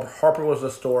 obviously, Harper was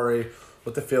the story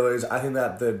with the Phillies. I think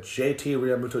that the JT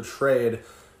Realmuto trade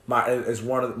might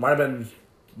have been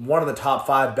one of the top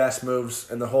 5 best moves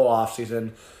in the whole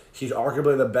offseason. He's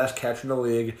arguably the best catcher in the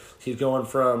league. He's going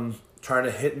from trying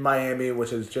to hit in Miami,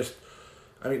 which is just,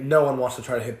 no one wants to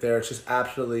try to hit there. It's just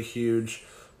absolutely huge,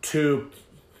 to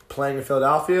playing in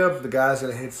Philadelphia. The guy's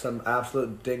going to hit some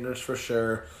absolute dingers for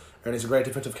sure, and he's a great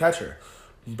defensive catcher.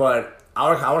 But I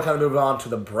want to kind of move on to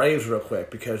the Braves real quick,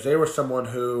 because they were someone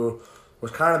who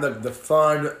was kind of the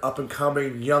fun,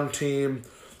 up-and-coming young team.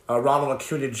 Ronald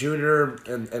Acuna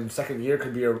Jr. in second year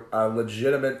could be a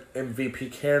legitimate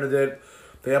MVP candidate.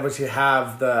 They obviously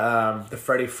have the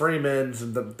Freddie Freemans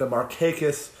and the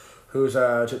Markakis, who's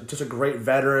just a great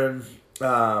veteran.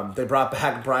 They brought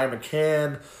back Brian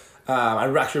McCann. I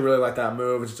actually really like that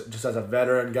move, just as a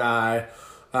veteran guy.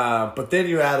 But then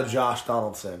you add a Josh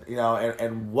Donaldson,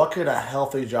 and what could a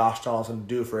healthy Josh Donaldson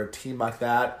do for a team like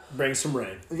that? Bring some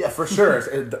rain. Yeah, for sure.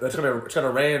 It's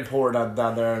gonna rain and pour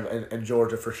down there in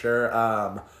Georgia for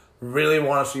sure. Really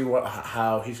want to see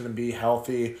how he's gonna be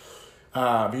healthy.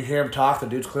 You hear him talk, the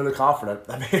dude's clearly confident.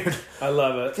 I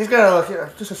love it. He's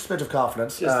got just a smidge of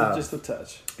confidence, just a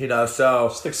touch. So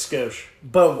just a skosh.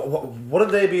 But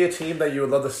wouldn't they be a team that you would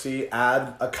love to see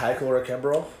add a Keuchel or a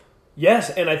Kimbrel? Yes,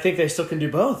 and I think they still can do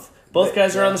both. Both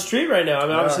guys are on the street right now.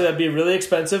 Obviously that'd be really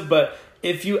expensive, but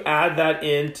if you add that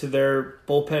into their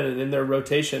bullpen and in their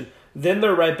rotation, then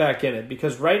they're right back in it.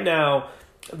 Because right now,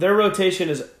 their rotation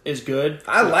is good.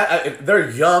 They're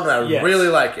young. And I really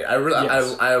like it. I really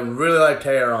like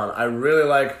Teheran. I really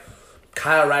like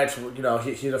Kyle Wright's.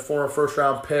 He's a former first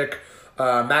round pick.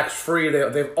 Max Fried.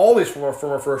 They have all these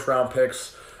former first round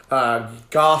picks.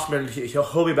 Gossman.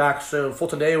 He'll be back soon.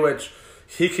 Fulton Awich.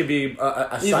 He could be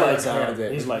a silent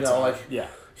candidate. He's lights out.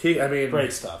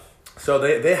 Great stuff. So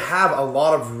they have a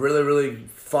lot of really, really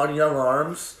fun young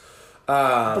arms.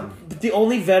 But the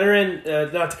only veteran,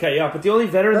 not to cut you off, but the only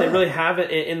veteran they really have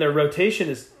in their rotation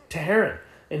is Teheran.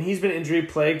 And he's been injury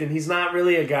plagued, and he's not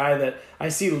really a guy that I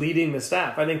see leading the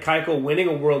staff. I think Keuchel winning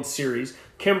a World Series,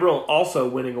 Kimbrel also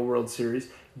winning a World Series,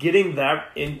 getting that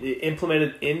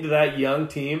implemented into that young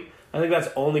team, I think that's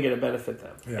only going to benefit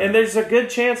them. Yeah. And there's a good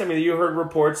chance, you heard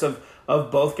reports of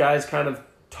both guys kind of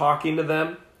talking to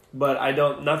them, but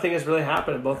nothing has really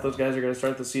happened, and both those guys are going to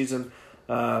start the season,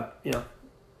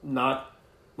 not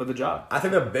with a job. I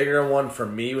think the bigger one for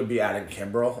me would be adding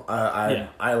Kimbrel.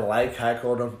 I like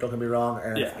Keuchel, don't get me wrong,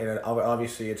 and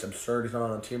obviously it's absurd he's not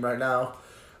on the team right now.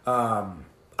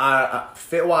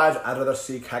 Fit-wise, I'd rather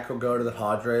see Keuchel go to the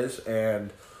Padres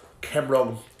and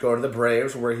Kimbrel go to the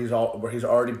Braves, where he's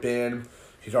already been.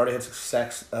 He's already had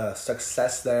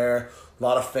success there. A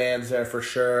lot of fans there for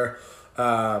sure.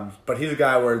 But he's a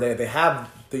guy where they have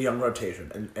the young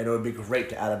rotation, and it would be great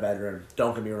to add a veteran.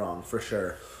 Don't get me wrong, for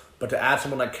sure. But to add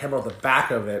someone like Kimbrel at the back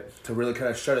of it to really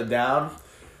kind of shut it down,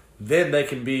 then they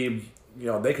can be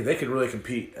they could really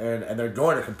compete, and they're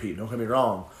going to compete. Don't get me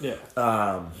wrong. Yeah.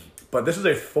 But this is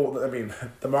a full. I mean,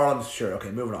 the Marlins. Sure.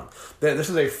 Okay, moving on. This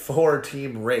is a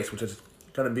 4-team race, which is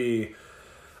going to be.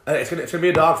 It's gonna be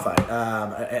a dogfight.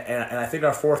 And I think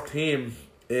our 4th team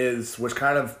which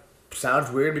kind of sounds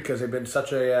weird because they've been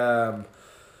such a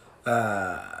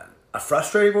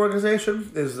frustrating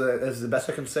organization. Is the best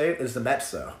I can say it. Is the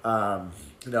Mets though?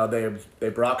 They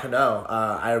brought Cano.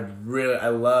 I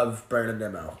love Brandon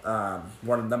Nimmo.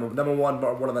 Number one,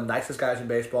 one of the nicest guys in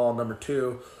baseball. Number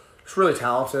 2, just really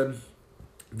talented.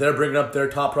 They're bringing up their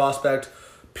top prospect,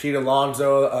 Pete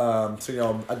Alonso.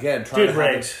 Again, trying Good to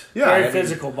range. Very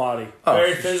physical body.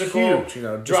 Very physical.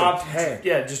 Huge. Drops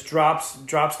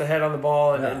the head on the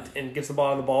ball and gets the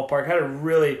ball in the ballpark. Had a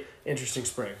really interesting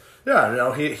spring.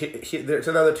 Yeah, it's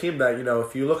another team that,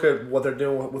 if you look at what they're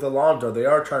doing with Alonso, they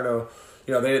are trying to,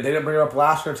 they didn't bring him up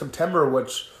last year in September,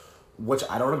 which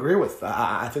I don't agree with.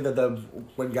 I think that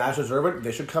when guys deserve it,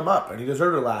 they should come up, and he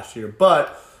deserved it last year.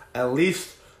 But at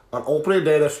least on opening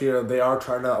day this year, they are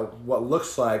trying to, what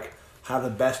looks like, have the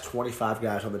best 25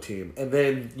 guys on the team. And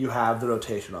then you have the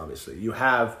rotation, obviously. You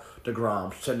have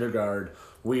DeGrom, Syndergaard,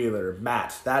 Wheeler,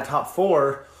 Matz. That top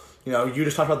 4, you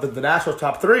just talked about the Nationals'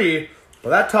 top 3, but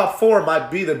that top 4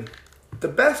 might be the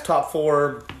best top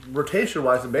 4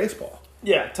 rotation-wise in baseball.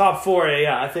 Yeah, top 4.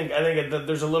 Yeah, I think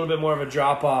there's a little bit more of a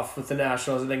drop off with the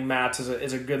Nationals. I think Matz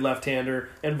is a good left-hander,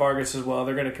 and Vargas as well.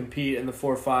 They're going to compete in the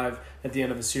 4-5 at the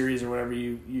end of the series or whenever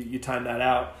you time that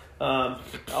out.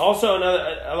 Also,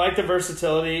 I like the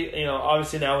versatility.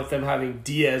 Obviously now with them having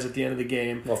Diaz at the end of the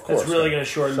game, well, of course, that's really going to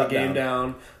shorten the game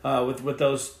down. With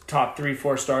those top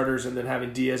 3-4 starters, and then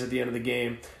having Diaz at the end of the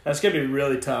game, that's going to be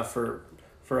really tough for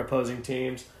opposing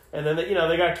teams. And then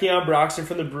they got Keon Broxton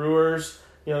from the Brewers.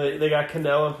 They got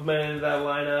Cano implemented into that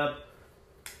lineup.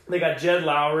 They got Jed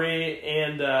Lowry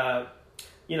and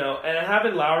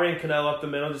having Lowry and Cano up the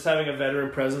middle, just having a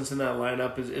veteran presence in that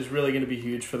lineup is really going to be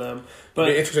huge for them. But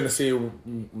it'll be interesting to see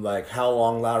how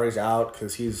long Lowry's out,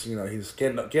 because he's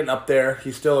getting up there.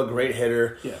 He's still a great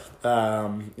hitter. Yeah.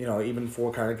 Even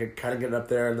for kind of getting up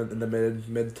there in the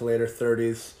mid to later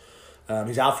 30s.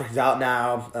 He's out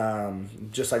now,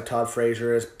 just like Todd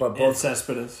Frazier is. But both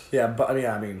Cespedes. Yeah, but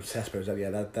Cespedes.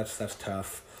 Yeah, that's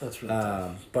tough. That's really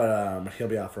tough. But he'll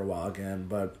be out for a while again.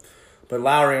 But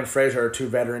Lowry and Frazier are 2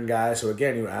 veteran guys, so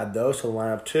again, you add those to the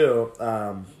lineup too.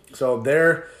 So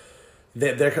they're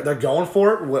going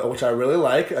for it, which I really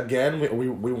like. Again,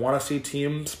 we want to see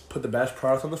teams put the best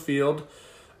product on the field.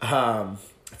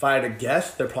 If I had to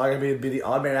guess, they're probably going to be the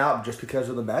odd man out just because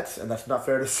of the Mets, and that's not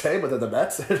fair to say, but they're the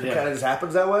Mets. It kind of just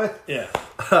happens that way. Yeah.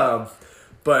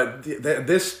 But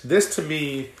this to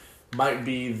me might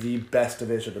be the best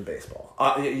division in baseball.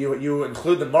 You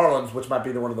include the Marlins, which might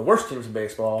be one of the worst teams in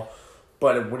baseball,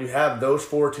 but when you have those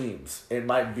 4 teams, it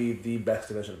might be the best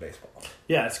division in baseball.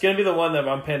 Yeah, it's going to be the one that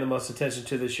I'm paying the most attention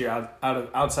to this year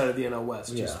outside of the NL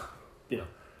West.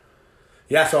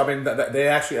 Yeah, so they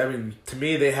actually, to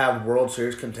me, they have World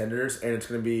Series contenders, and it's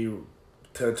going to be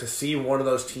to see one of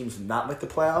those teams not make the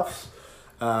playoffs.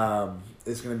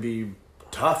 Is going to be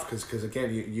tough because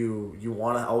again, you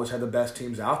want to always have the best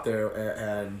teams out there,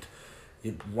 and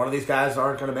one of these guys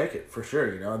aren't going to make it for sure.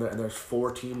 And there's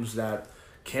 4 teams that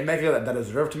can make it, that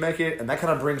deserve to make it, and that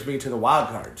kind of brings me to the wild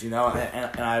cards. And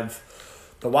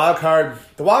The wild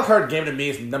card game to me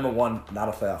is, number 1, not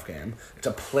a playoff game. It's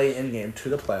a play-in game to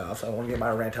the playoffs. I want to get my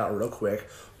rant out real quick,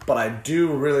 but I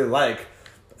do really like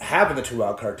having the 2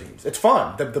 wild card teams. It's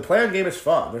fun. The play-in game is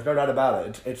fun. There's no doubt about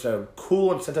it. It's a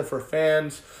cool incentive for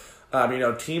fans.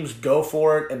 Teams go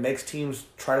for it. It makes teams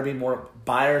try to be more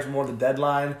buyers more at the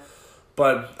deadline.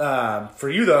 But for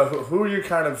you though, who are your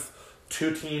kind of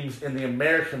 2 teams in the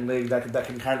American League that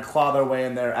can kind of claw their way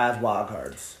in there as wild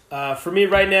cards? For me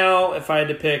right now, if I had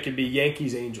to pick, it'd be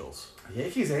Yankees-Angels.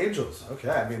 Yankees-Angels.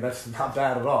 Okay, that's not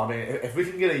bad at all. If we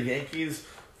can get a Yankees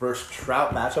versus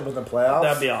Trout matchup in the playoffs,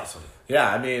 that'd be awesome.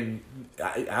 Yeah,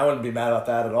 I wouldn't be mad about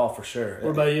that at all for sure.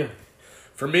 What about you?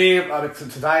 For me,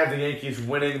 since I have the Yankees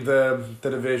winning the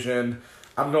division,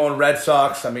 I'm going Red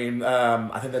Sox. I think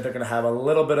that they're going to have a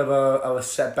little bit of a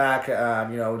setback.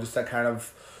 Just that kind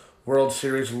of World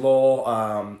Series lull,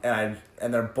 and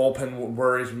their bullpen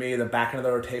worries me. The back end of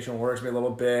the rotation worries me a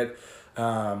little bit.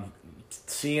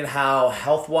 Seeing how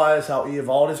health-wise, how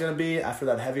Eovaldi is going to be after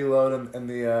that heavy load in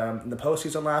the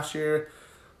postseason last year,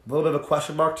 a little bit of a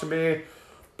question mark to me.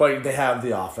 But they have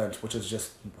the offense, which is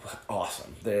just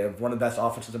awesome. They have one of the best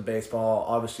offenses in baseball.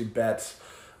 Obviously, Betts.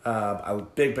 I'm a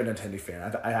big Benintendi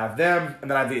fan. I have them,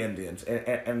 and then I have the Indians.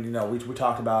 And we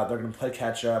talked about they're going to play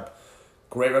catch-up.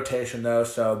 Great rotation, though.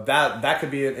 So that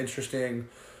could be an interesting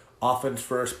offense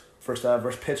versus First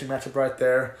pitching matchup right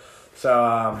there.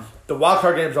 So the wild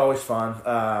card game is always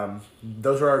fun.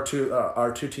 Those are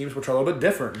our two teams, which are a little bit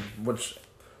different, which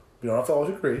we don't have to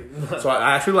always agree. So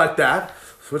I actually like that.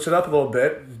 Switch it up a little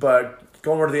bit, but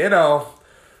going over to the NL,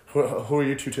 who are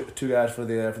you two guys for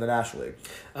the National League?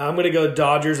 I'm gonna go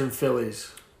Dodgers and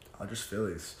Phillies. Dodgers,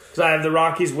 Phillies. Because I have the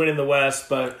Rockies winning the West,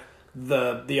 but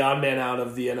the odd man out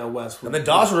of the NL West. And the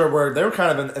Dodgers were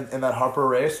kind of in that Harper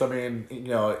race. I mean,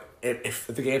 if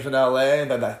the game's in LA,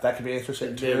 then that could be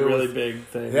interesting too. It'd be a really big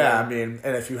thing. Yeah, I mean,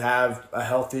 and if you have a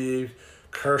healthy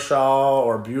Kershaw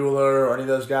or Buehler or any of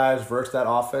those guys versus that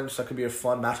offense, that could be a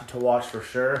fun matchup to watch for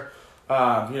sure.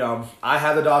 I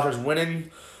have the Dodgers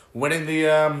winning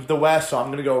the West, so I'm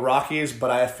going to go Rockies, but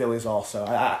I have Phillies also.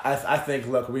 I think,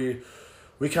 look, we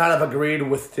kind of agreed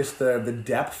with just the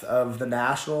depth of the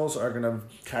Nationals are going to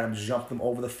kind of jump them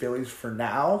over the Phillies for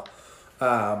now.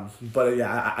 But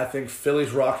yeah, I think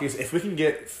Phillies-Rockies, if we can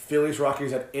get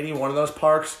Phillies-Rockies at any one of those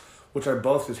parks, which are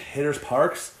both just hitters'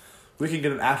 parks, we can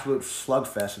get an absolute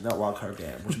slugfest in that wild card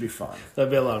game, which would be fun.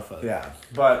 That'd be a lot of fun. Yeah,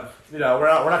 but we're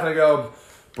not going to go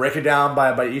break it down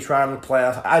by each round of the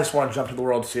playoffs. I just want to jump to the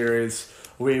World Series.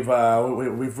 We've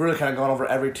really kind of gone over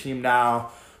every team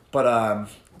now, but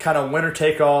kind of winner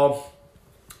take all.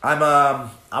 I'm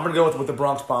gonna go with the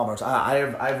Bronx Bombers. I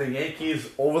have the Yankees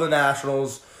over the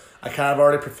Nationals. I kind of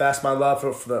already professed my love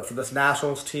for this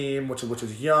Nationals team, which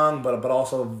is young but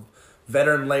also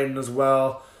veteran laden as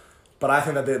well. But I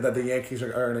think that the Yankees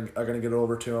are gonna get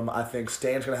over to him. I think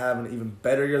Stan's gonna have an even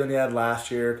better year than he had last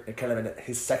year. And kind of in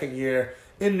his second year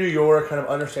in New York, kind of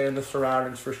understanding the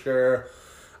surroundings for sure.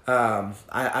 I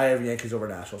have Yankees over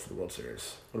Nationals for the World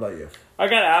Series. What about you? I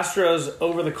got Astros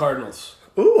over the Cardinals.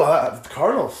 Ooh, the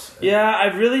Cardinals. Yeah,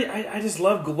 I just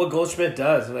love what Goldschmidt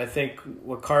does, and I think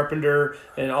what Carpenter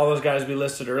and all those guys we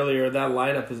listed earlier, that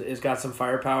lineup is got some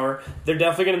firepower. They're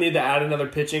definitely going to need to add another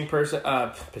pitching person.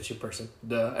 Duh,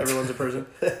 everyone's a person.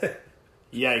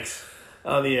 Yikes.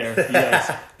 On the air.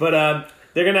 Yikes. But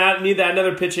they're going to need to add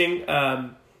another pitching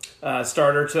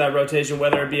starter to that rotation,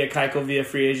 whether it be a Keuchel via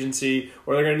free agency,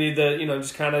 or they're going to need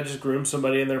to just groom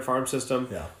somebody in their farm system.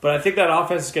 Yeah. But I think that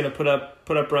offense is going to put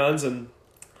up runs, and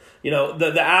the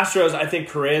Astros, I think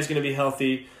Correa is going to be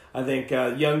healthy. I think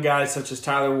young guys such as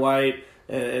Tyler White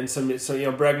and some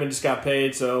Bregman just got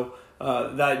paid, so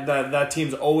that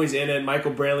team's always in it.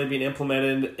 Michael Brantley being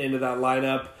implemented into that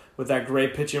lineup with that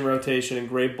great pitching rotation and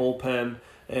great bullpen,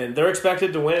 and they're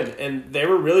expected to win. And they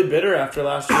were really bitter after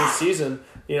last year's season,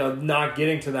 not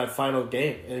getting to that final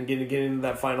game and getting to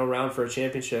that final round for a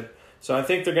championship. So I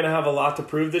think they're going to have a lot to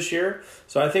prove this year.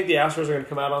 So I think the Astros are going to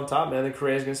come out on top, man. I think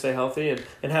Correa's going to stay healthy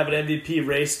and have an MVP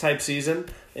race type season.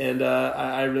 And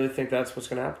I really think that's what's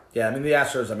going to happen. Yeah, the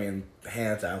Astros,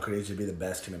 hands down, could easily be the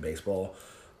best team in baseball.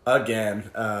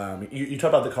 Again, you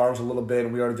talked about the Cardinals a little bit,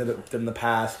 and we already did it in the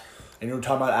past. And you were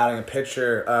talking about adding a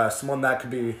pitcher, someone that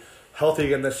could be healthy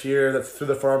again this year, that's through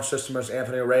the farm system, is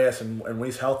Anthony Reyes. And when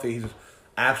he's healthy, he's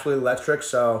absolutely electric.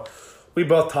 So we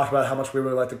both talked about how much we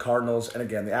really like the Cardinals, and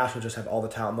again, the Astros just have all the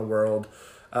talent in the world.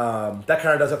 That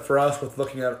kind of does it for us with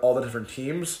looking at all the different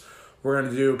teams. We're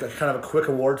going to do kind of a quick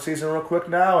award season real quick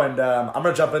now, and I'm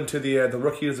going to jump into the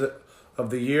rookies of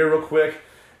the year real quick.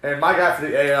 And my guy for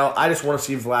the AL, I just want to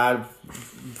see Vlad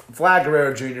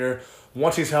Guerrero Jr.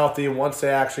 Once he's healthy, once they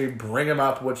actually bring him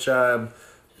up, which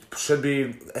should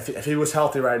be, if he was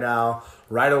healthy right now,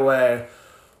 right away.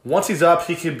 Once he's up,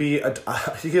 he could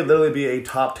literally be a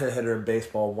top 10 hitter in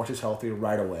baseball once he's healthy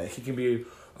right away. He can be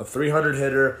a 300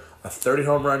 hitter, a 30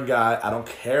 home run guy. I don't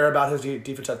care about his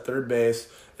defense at third base.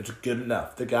 It's good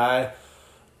enough. The guy,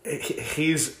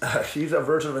 he's a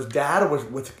version of his dad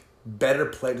with better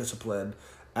play discipline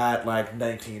at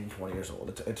 19, 20 years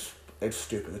old. It's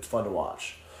stupid. It's fun to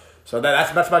watch. So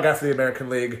that's my guy for the American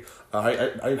League. Are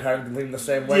you kind of leaning the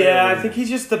same way? Yeah, I think he's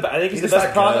just the best. I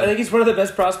think he's one of the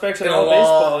best prospects in all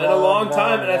baseball in a long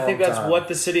time, and I think that's what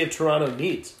the city of Toronto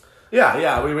needs.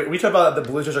 Yeah. We talk about the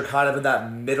Blue Jays are kind of in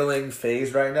that middling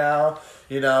phase right now,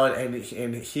 and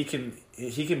he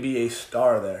can be a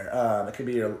star there. It could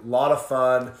be a lot of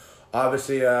fun.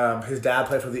 Obviously, his dad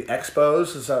played for the Expos,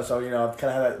 so kind of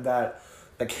have that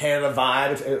the Canada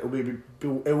vibe.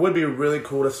 It would be really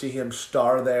cool to see him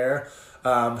star there.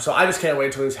 So I just can't wait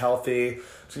until he's healthy.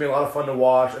 It's gonna be a lot of fun to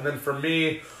watch. And then for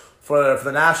me, for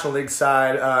the National League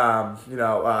side,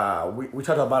 we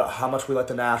talked about how much we like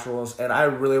the Nationals, and I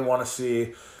really want to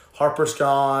see Harper's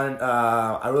gone.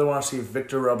 I really want to see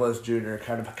Victor Robles Jr.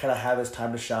 kind of have his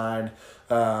time to shine.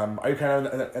 Are you kind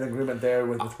of in agreement there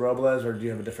with Robles, or do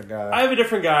you have a different guy? I have a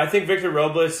different guy. I think Victor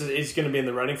Robles is going to be in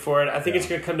the running for it. I think it's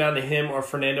going to come down to him or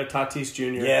Fernando Tatis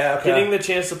Jr. Yeah, okay. Getting the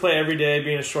chance to play every day,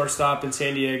 being a shortstop in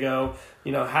San Diego,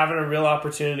 having a real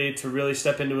opportunity to really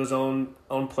step into his own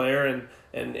player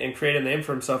and create a name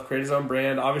for himself, create his own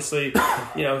brand. Obviously,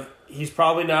 he's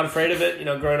probably not afraid of it,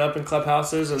 growing up in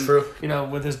clubhouses and, True.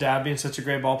 With his dad being such a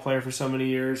great ball player for so many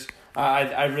years.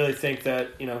 I really think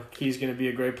that, he's going to be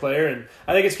a great player, and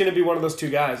I think it's going to be one of those two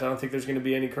guys. I don't think there's going to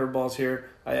be any curveballs here.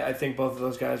 I think both of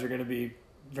those guys are going to be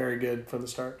very good from the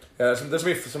start. Yeah, there's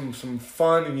going to be some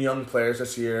fun and young players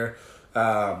this year.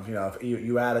 If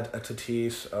you add a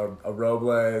Tatis, a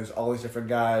Robles, all these different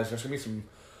guys, there's going to be some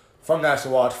fun guys to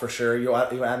watch for sure. You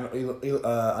add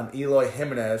an Eloy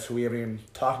Jimenez, who we haven't even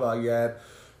talked about yet,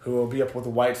 who will be up with the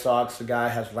White Sox. The guy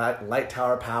has light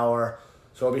tower power.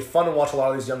 So it'll be fun to watch a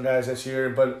lot of these young guys this year.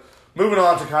 But moving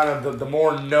on to kind of the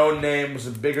more known names,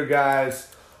 the bigger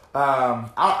guys, I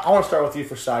want to start with you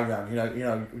for Cy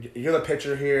Young. You're the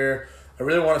pitcher here. I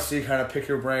really want to see kind of pick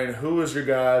your brain. Who is your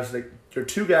guys? Your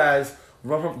two guys,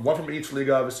 one from each league,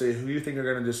 obviously. Who you think are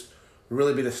going to just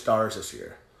really be the stars this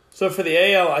year? So for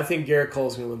the AL, I think Garrett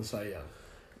Cole's going to win the Cy Young.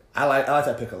 I like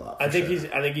that pick a lot. I think he's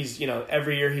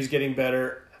every year he's getting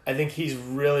better. I think he's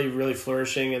really, really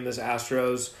flourishing in this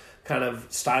Astros kind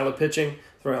of style of pitching,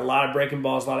 throwing a lot of breaking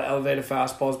balls, a lot of elevated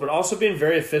fastballs, but also being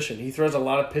very efficient. He throws a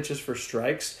lot of pitches for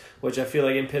strikes, which I feel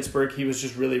like in Pittsburgh he was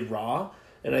just really raw.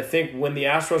 And I think when the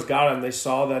Astros got him, they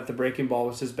saw that the breaking ball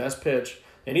was his best pitch,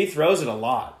 and he throws it a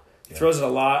lot. He throws it a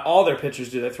lot. All their pitchers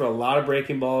do. They throw a lot of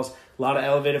breaking balls, a lot of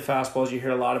elevated fastballs. You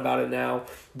hear a lot about it now.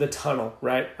 The tunnel,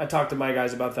 right? I talked to my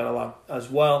guys about that a lot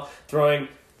as well. Throwing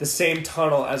the same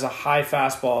tunnel as a high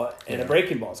fastball and a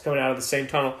breaking ball. It's coming out of the same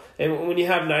tunnel. And when you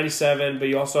have 97, but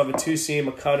you also have a two-seam,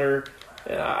 a cutter,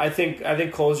 I think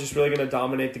Cole's just really going to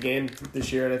dominate the game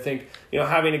this year. And I think,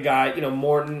 having a guy,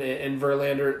 Morton and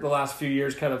Verlander the last few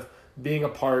years kind of being a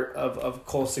part of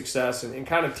Cole's success and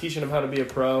kind of teaching him how to be a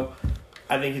pro,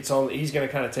 I think he's going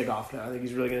to kind of take off now. I think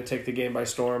he's really going to take the game by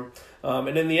storm.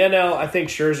 And in the NL, I think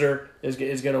Scherzer is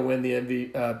going to win the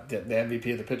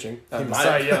MVP of the pitching.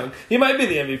 Cy Young. He might be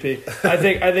the MVP. I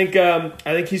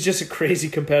think he's just a crazy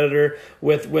competitor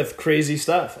with crazy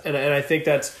stuff, and I think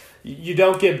that's you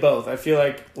don't get both. I feel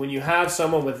like when you have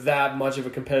someone with that much of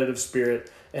a competitive spirit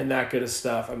and that good of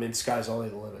stuff, I mean, sky's only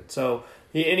the limit. So.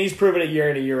 He's proven it year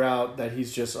in and year out that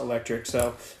he's just electric.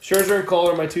 So Scherzer and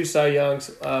Cole are my two Cy Youngs.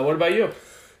 What about you?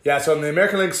 Yeah, so on the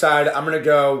American League side, I'm going to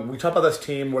go, we talked about this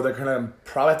team where they're going to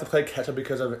probably have to play catch-up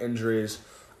because of injuries.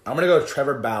 I'm going to go with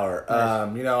Trevor Bauer.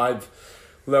 Nice.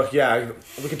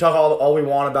 We can talk all we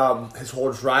want about his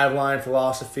whole drive line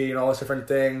philosophy and all those different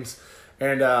things.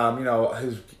 And,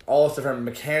 his all those different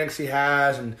mechanics he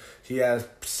has, and he has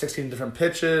 16 different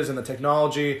pitches and the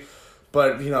technology.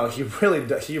 But, he really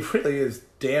is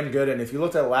damn good. And if you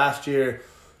looked at last year,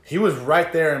 he was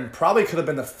right there and probably could have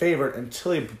been the favorite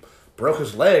until he broke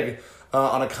his leg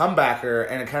on a comebacker.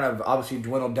 And it kind of obviously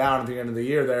dwindled down at the end of the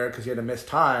year there because he had to miss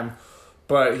time.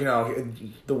 But,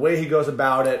 the way he goes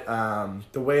about it,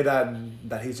 the way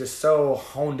that he's just so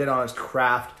honed in on his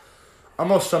craft,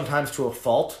 almost sometimes to a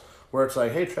fault, where it's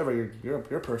like, hey, Trevor, you're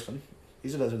a person.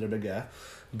 He's a big guy.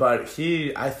 But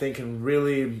he, I think, can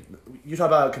really... You talk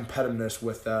about competitiveness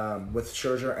with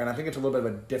Scherzer, and I think it's a little bit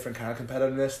of a different kind of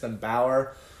competitiveness than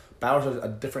Bauer. Bauer's a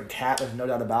different cat, there's no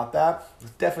doubt about that.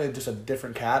 It's definitely just a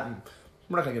different cat, and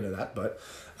we're not going to get into that,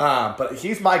 but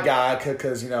he's my guy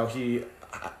because, he...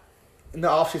 In the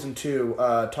offseason, too,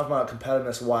 talking about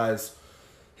competitiveness-wise,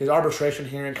 his arbitration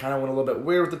hearing kind of went a little bit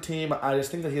weird with the team. I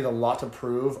just think that he has a lot to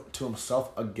prove to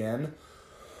himself again.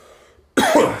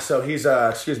 So he's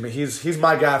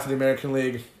my guy for the American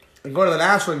League. And going to the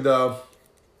National League, though,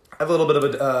 I have a little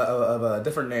bit of a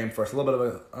different name for us, a little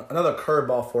bit of another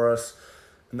curveball for us,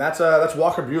 and that's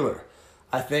Walker Buehler.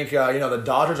 I think the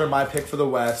Dodgers are my pick for the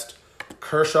West.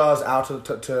 Kershaw's out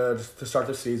to start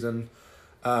the season.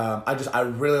 I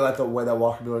really like the way that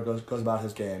Walker Buehler goes about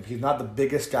his game. He's not the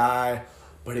biggest guy,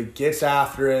 but he gets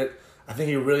after it. I think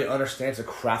he really understands the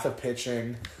craft of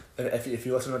pitching. If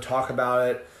you listen to him talk about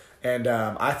it. And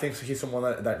I think he's someone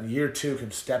that in year two can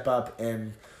step up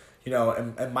and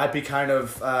might be kind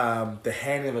of the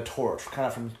handing of the torch, kind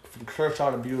of from Kershaw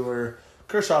to Buehler.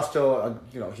 Kershaw's still,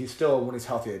 he's still, when he's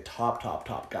healthy, a top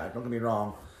guy. Don't get me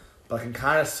wrong. But I can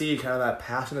kind of see kind of that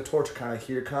passing the torch, kind of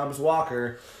here comes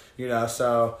Walker,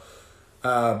 So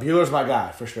Buehler's my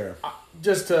guy for sure.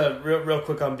 Just real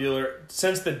quick on Buehler.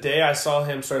 Since the day I saw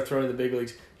him start throwing in the big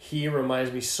leagues, he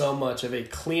reminds me so much of a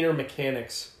cleaner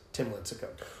mechanics Tim Lincecum.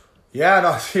 Yeah, no,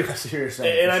 I see what you're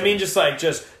saying. And I mean just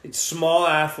small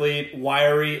athlete,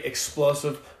 wiry,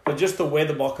 explosive, but just the way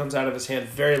the ball comes out of his hand,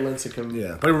 very Lincecum.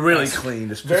 Yeah, but really clean.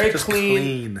 Just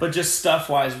clean, but just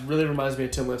stuff-wise, really reminds me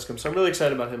of Tim Lincecum. So I'm really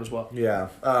excited about him as well. Yeah,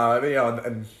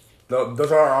 and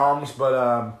those are our arms, but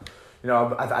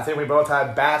I think we both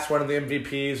had Bats one of the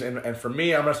MVPs, and for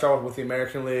me, I'm going to start with the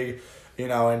American League.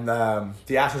 And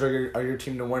the Astros are your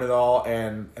team to win it all,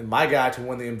 and my guy to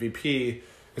win the MVP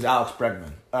is Alex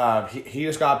Bregman. He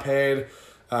just got paid.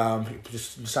 He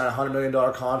just signed a $100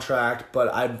 million contract,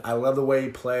 but I love the way he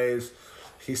plays.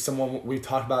 He's someone we've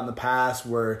talked about in the past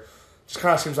where just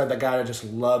kind of seems like that guy that just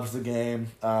loves the game.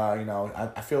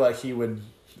 I feel like he would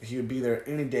be there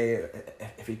any day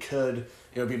if he could.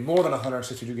 It would be more than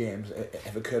 162 games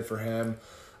if it could for him.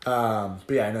 But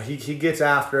yeah, he gets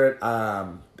after it.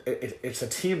 It's a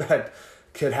team that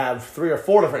could have 3 or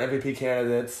 4 different MVP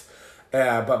candidates.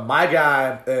 But my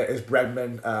guy is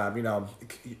Bregman.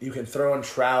 You can throw in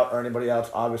Trout or anybody else.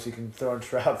 Obviously, you can throw in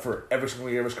Trout for every single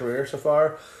year of his career so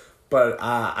far. But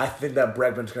I think that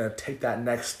Bregman's going to take that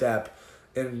next step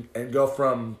and go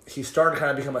from he's starting to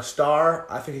kind of become a star.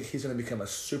 I think he's going to become a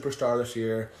superstar this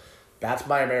year. That's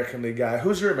my American League guy.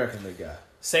 Who's your American League guy?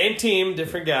 Same team,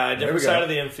 different guy, different side of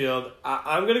the infield.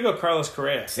 I'm going to go Carlos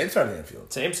Correa. Same side of the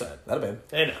infield. Same side. That'll be.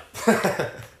 Hey, no.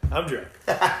 I'm drunk.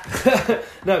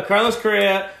 No, Carlos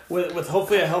Correa with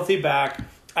hopefully a healthy back.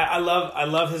 I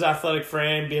love his athletic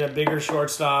frame, being a bigger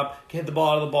shortstop, can hit the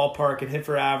ball out of the ballpark, can hit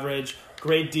for average,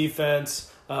 great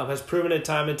defense, has proven it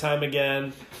time and time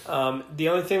again. The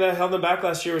only thing that held him back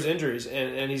last year was injuries,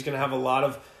 and he's going to have a lot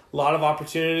of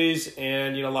opportunities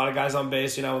and a lot of guys on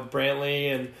base. With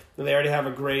Brantley, and they already have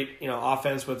a great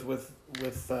offense with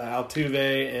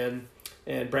Altuve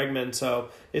and Bregman. So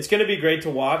it's going to be great to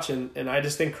watch, and I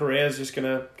just think Correa is just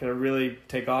going to really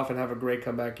take off and have a great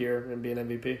comeback year and be an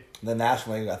MVP. The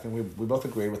National League, I think we both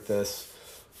agree with this.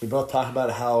 We both talked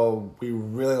about how we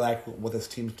really like what this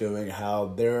team's doing,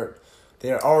 how they're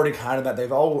already kind of that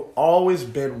they've always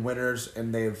been winners,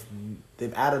 and they've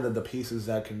added the pieces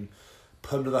that can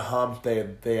put them to the hump.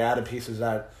 They added pieces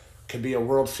that could be a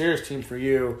World Series team for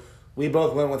you. We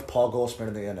both went with Paul Goldschmidt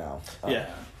in the NL. Yeah.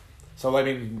 So,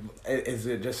 is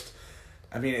it just...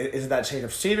 is it that change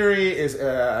of scenery?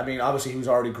 Obviously he was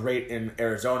already great in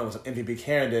Arizona, was an MVP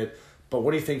candidate, but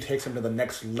what do you think takes him to the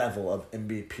next level of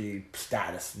MVP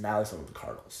status now that he's with the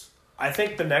Cardinals? I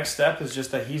think the next step is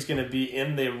just that he's going to be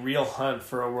in the real hunt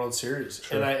for a World Series.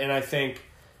 True. And I think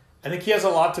he has a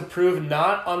lot to prove,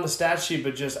 not on the stat sheet,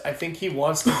 but just I think he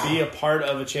wants to be a part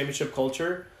of a championship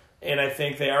culture, and I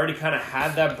think they already kind of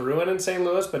had that brewing in St.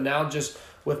 Louis, but now just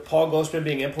with Paul Goldschmidt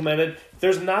being implemented,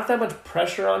 there's not that much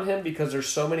pressure on him because there's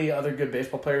so many other good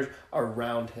baseball players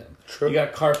around him. True. You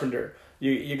got Carpenter.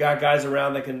 You got guys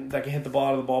around that can hit the ball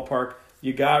out of the ballpark.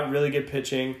 You got really good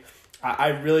pitching. I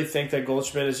really think that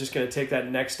Goldschmidt is just going to take that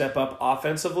next step up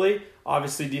offensively.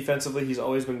 Obviously, defensively, he's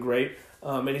always been great.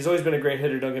 And he's always been a great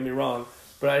hitter, don't get me wrong.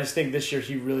 But I just think this year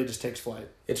he really just takes flight.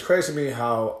 It's crazy to me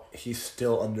how he's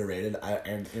still underrated.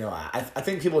 I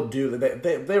think people do.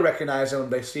 They recognize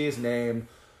him. They see his name.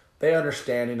 They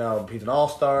understand, he's an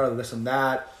all-star, this and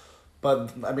that.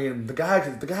 But, the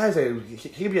guy's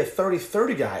he'd be a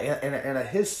 30-30 guy. And at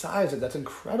his size, that's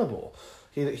incredible.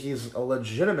 He's a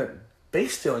legitimate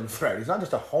base-stealing threat. He's not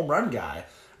just a home run guy.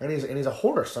 And he's a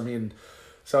horse.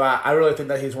 So I really think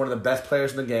that he's one of the best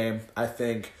players in the game. I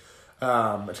think it's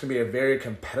going to be a very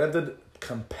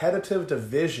competitive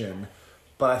division,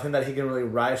 but I think that he can really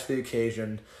rise to the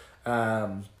occasion.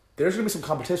 There's going to be some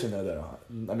competition there, though.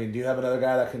 Do you have another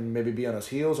guy that can maybe be on his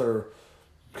heels or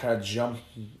kind of jump,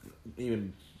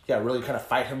 really kind of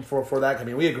fight him for that?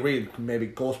 We agree maybe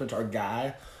Goldschmidt's our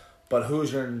guy, but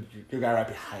who's your guy right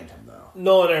behind him, though?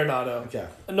 Nolan Arenado. Okay.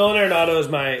 Nolan Arenado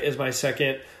is my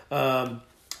second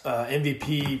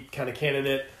MVP kind of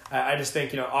candidate. I just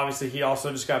think, obviously he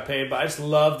also just got paid, but I just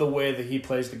love the way that he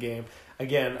plays the game.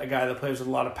 Again, a guy that plays with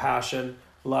a lot of passion,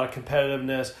 a lot of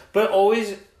competitiveness, but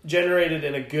always generated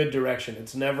in a good direction.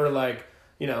 It's never like,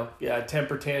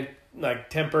 temper.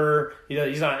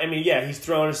 He's not. He's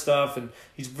throwing his stuff, and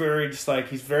he's very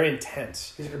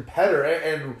intense. He's a competitor,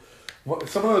 and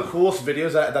some of the coolest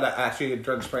videos that I actually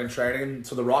during spring training.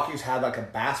 So the Rockies had like a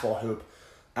basketball hoop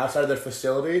outside of their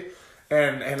facility,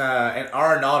 and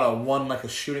Arenado won a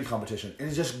shooting competition, and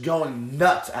he's just going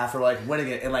nuts after winning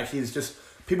it, and he's just.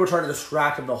 People are trying to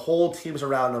distract him. The whole team's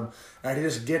around him, and he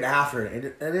just getting after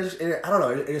it. And I don't know.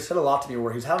 It just said a lot to me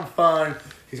where he's having fun.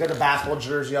 He's got the basketball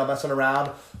jersey on, messing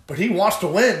around, but he wants to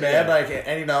win, man.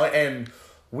 Yeah. And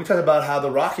we talked about how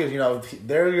the Rockies,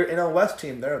 they're your NL West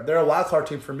team. They're a wild card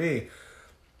team for me.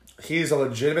 He's a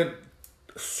legitimate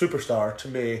superstar to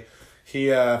me. He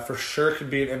for sure could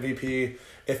be an MVP.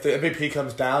 If the MVP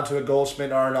comes down to a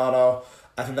Goldschmidt or Arenado,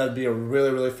 I think that'd be a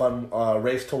really, really fun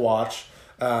race to watch.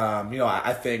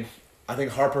 I think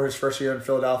Harper, his first year in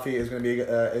Philadelphia, is going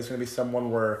to be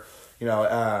someone where,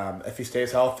 if he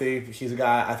stays healthy, he's a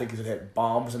guy. I think he's going to hit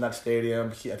bombs in that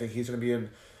stadium. I think he's going to be an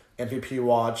MVP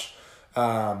watch.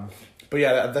 But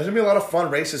yeah, there's going to be a lot of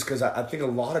fun races because I think a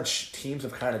lot of teams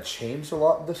have kind of changed a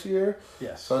lot this year.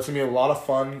 Yes. So it's going to be a lot of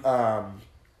fun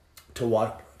to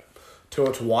watch.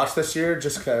 To watch this year,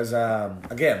 just because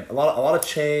again, a lot of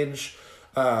change.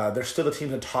 There's still the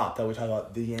teams at top that we talk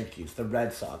about: the Yankees, the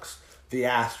Red Sox, the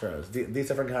Astros, these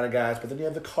different kind of guys. But then you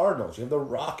have the Cardinals, you have the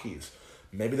Rockies.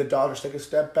 Maybe the Dodgers take a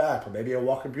step back, or maybe a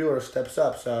Walker Buehler steps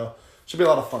up. So should be a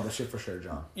lot of fun this year for sure,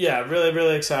 John. Yeah, really,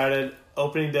 really excited.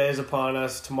 Opening day is upon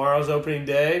us. Tomorrow's opening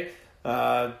day.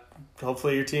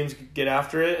 Hopefully your teams get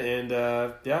after it, and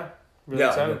really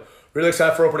excited. Really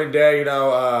excited for opening day. We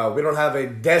don't have a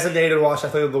designated watch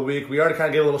athlete of the week. We already kind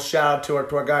of gave a little shout out to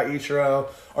our guy Ichiro,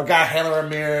 our guy Hanley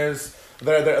Ramirez.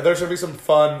 There's gonna be some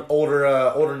fun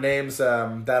older names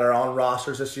that are on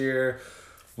rosters this year.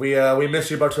 We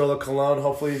miss you, Bartolo Colon.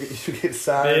 Hopefully you get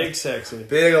signed.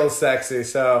 Big old sexy.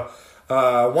 So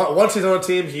once he's on a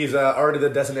team, he's already the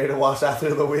designated watch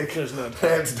athlete of the week. There's no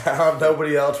hands down.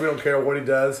 Nobody else. We don't care what he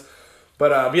does.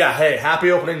 But hey, happy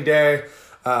opening day.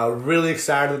 Really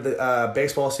excited that the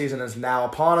baseball season is now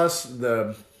upon us.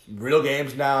 The real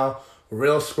games now,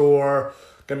 real score.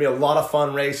 Gonna be a lot of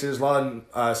fun races, a lot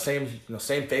of same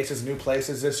faces, new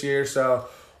places this year. So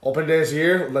open days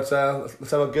here. Let's have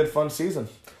a good fun season.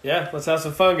 Yeah, let's have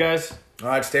some fun, guys. All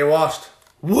right, stay washed.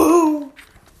 Woo!